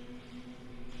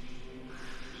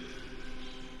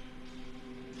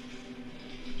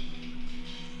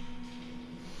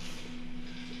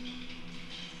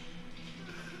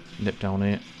 Nip down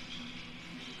here.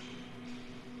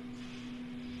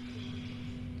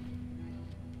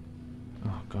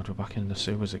 Oh god, we're back in the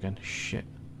sewers again. Shit.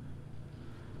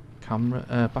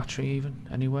 Camera, battery even?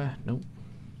 Anywhere? Nope.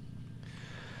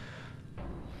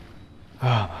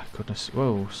 Oh my goodness.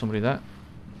 Whoa, somebody there.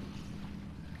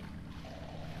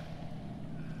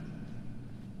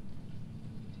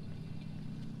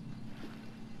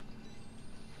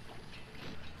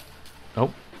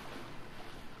 Oh.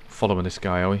 Following this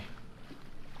guy, are we?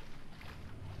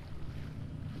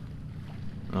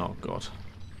 Oh god.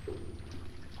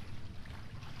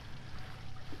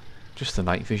 Just the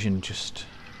night vision, just...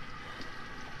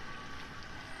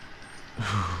 It's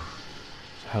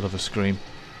a hell of a scream.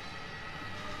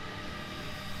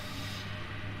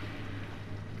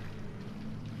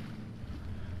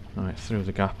 Alright, through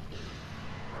the gap.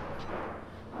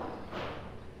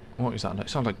 What is that? It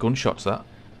sounds like gunshots, that.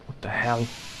 What the hell?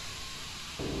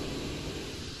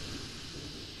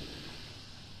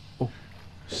 Oh,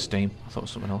 steam. I thought it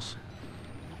was something else.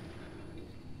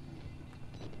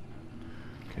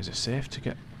 Okay, is it safe to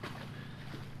get...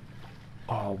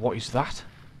 Oh, what is that?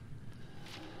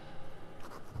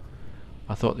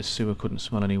 I thought this sewer couldn't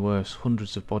smell any worse.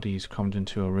 Hundreds of bodies crammed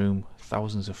into a room.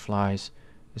 Thousands of flies.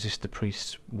 Is this the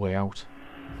priest's way out?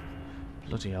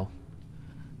 Bloody hell.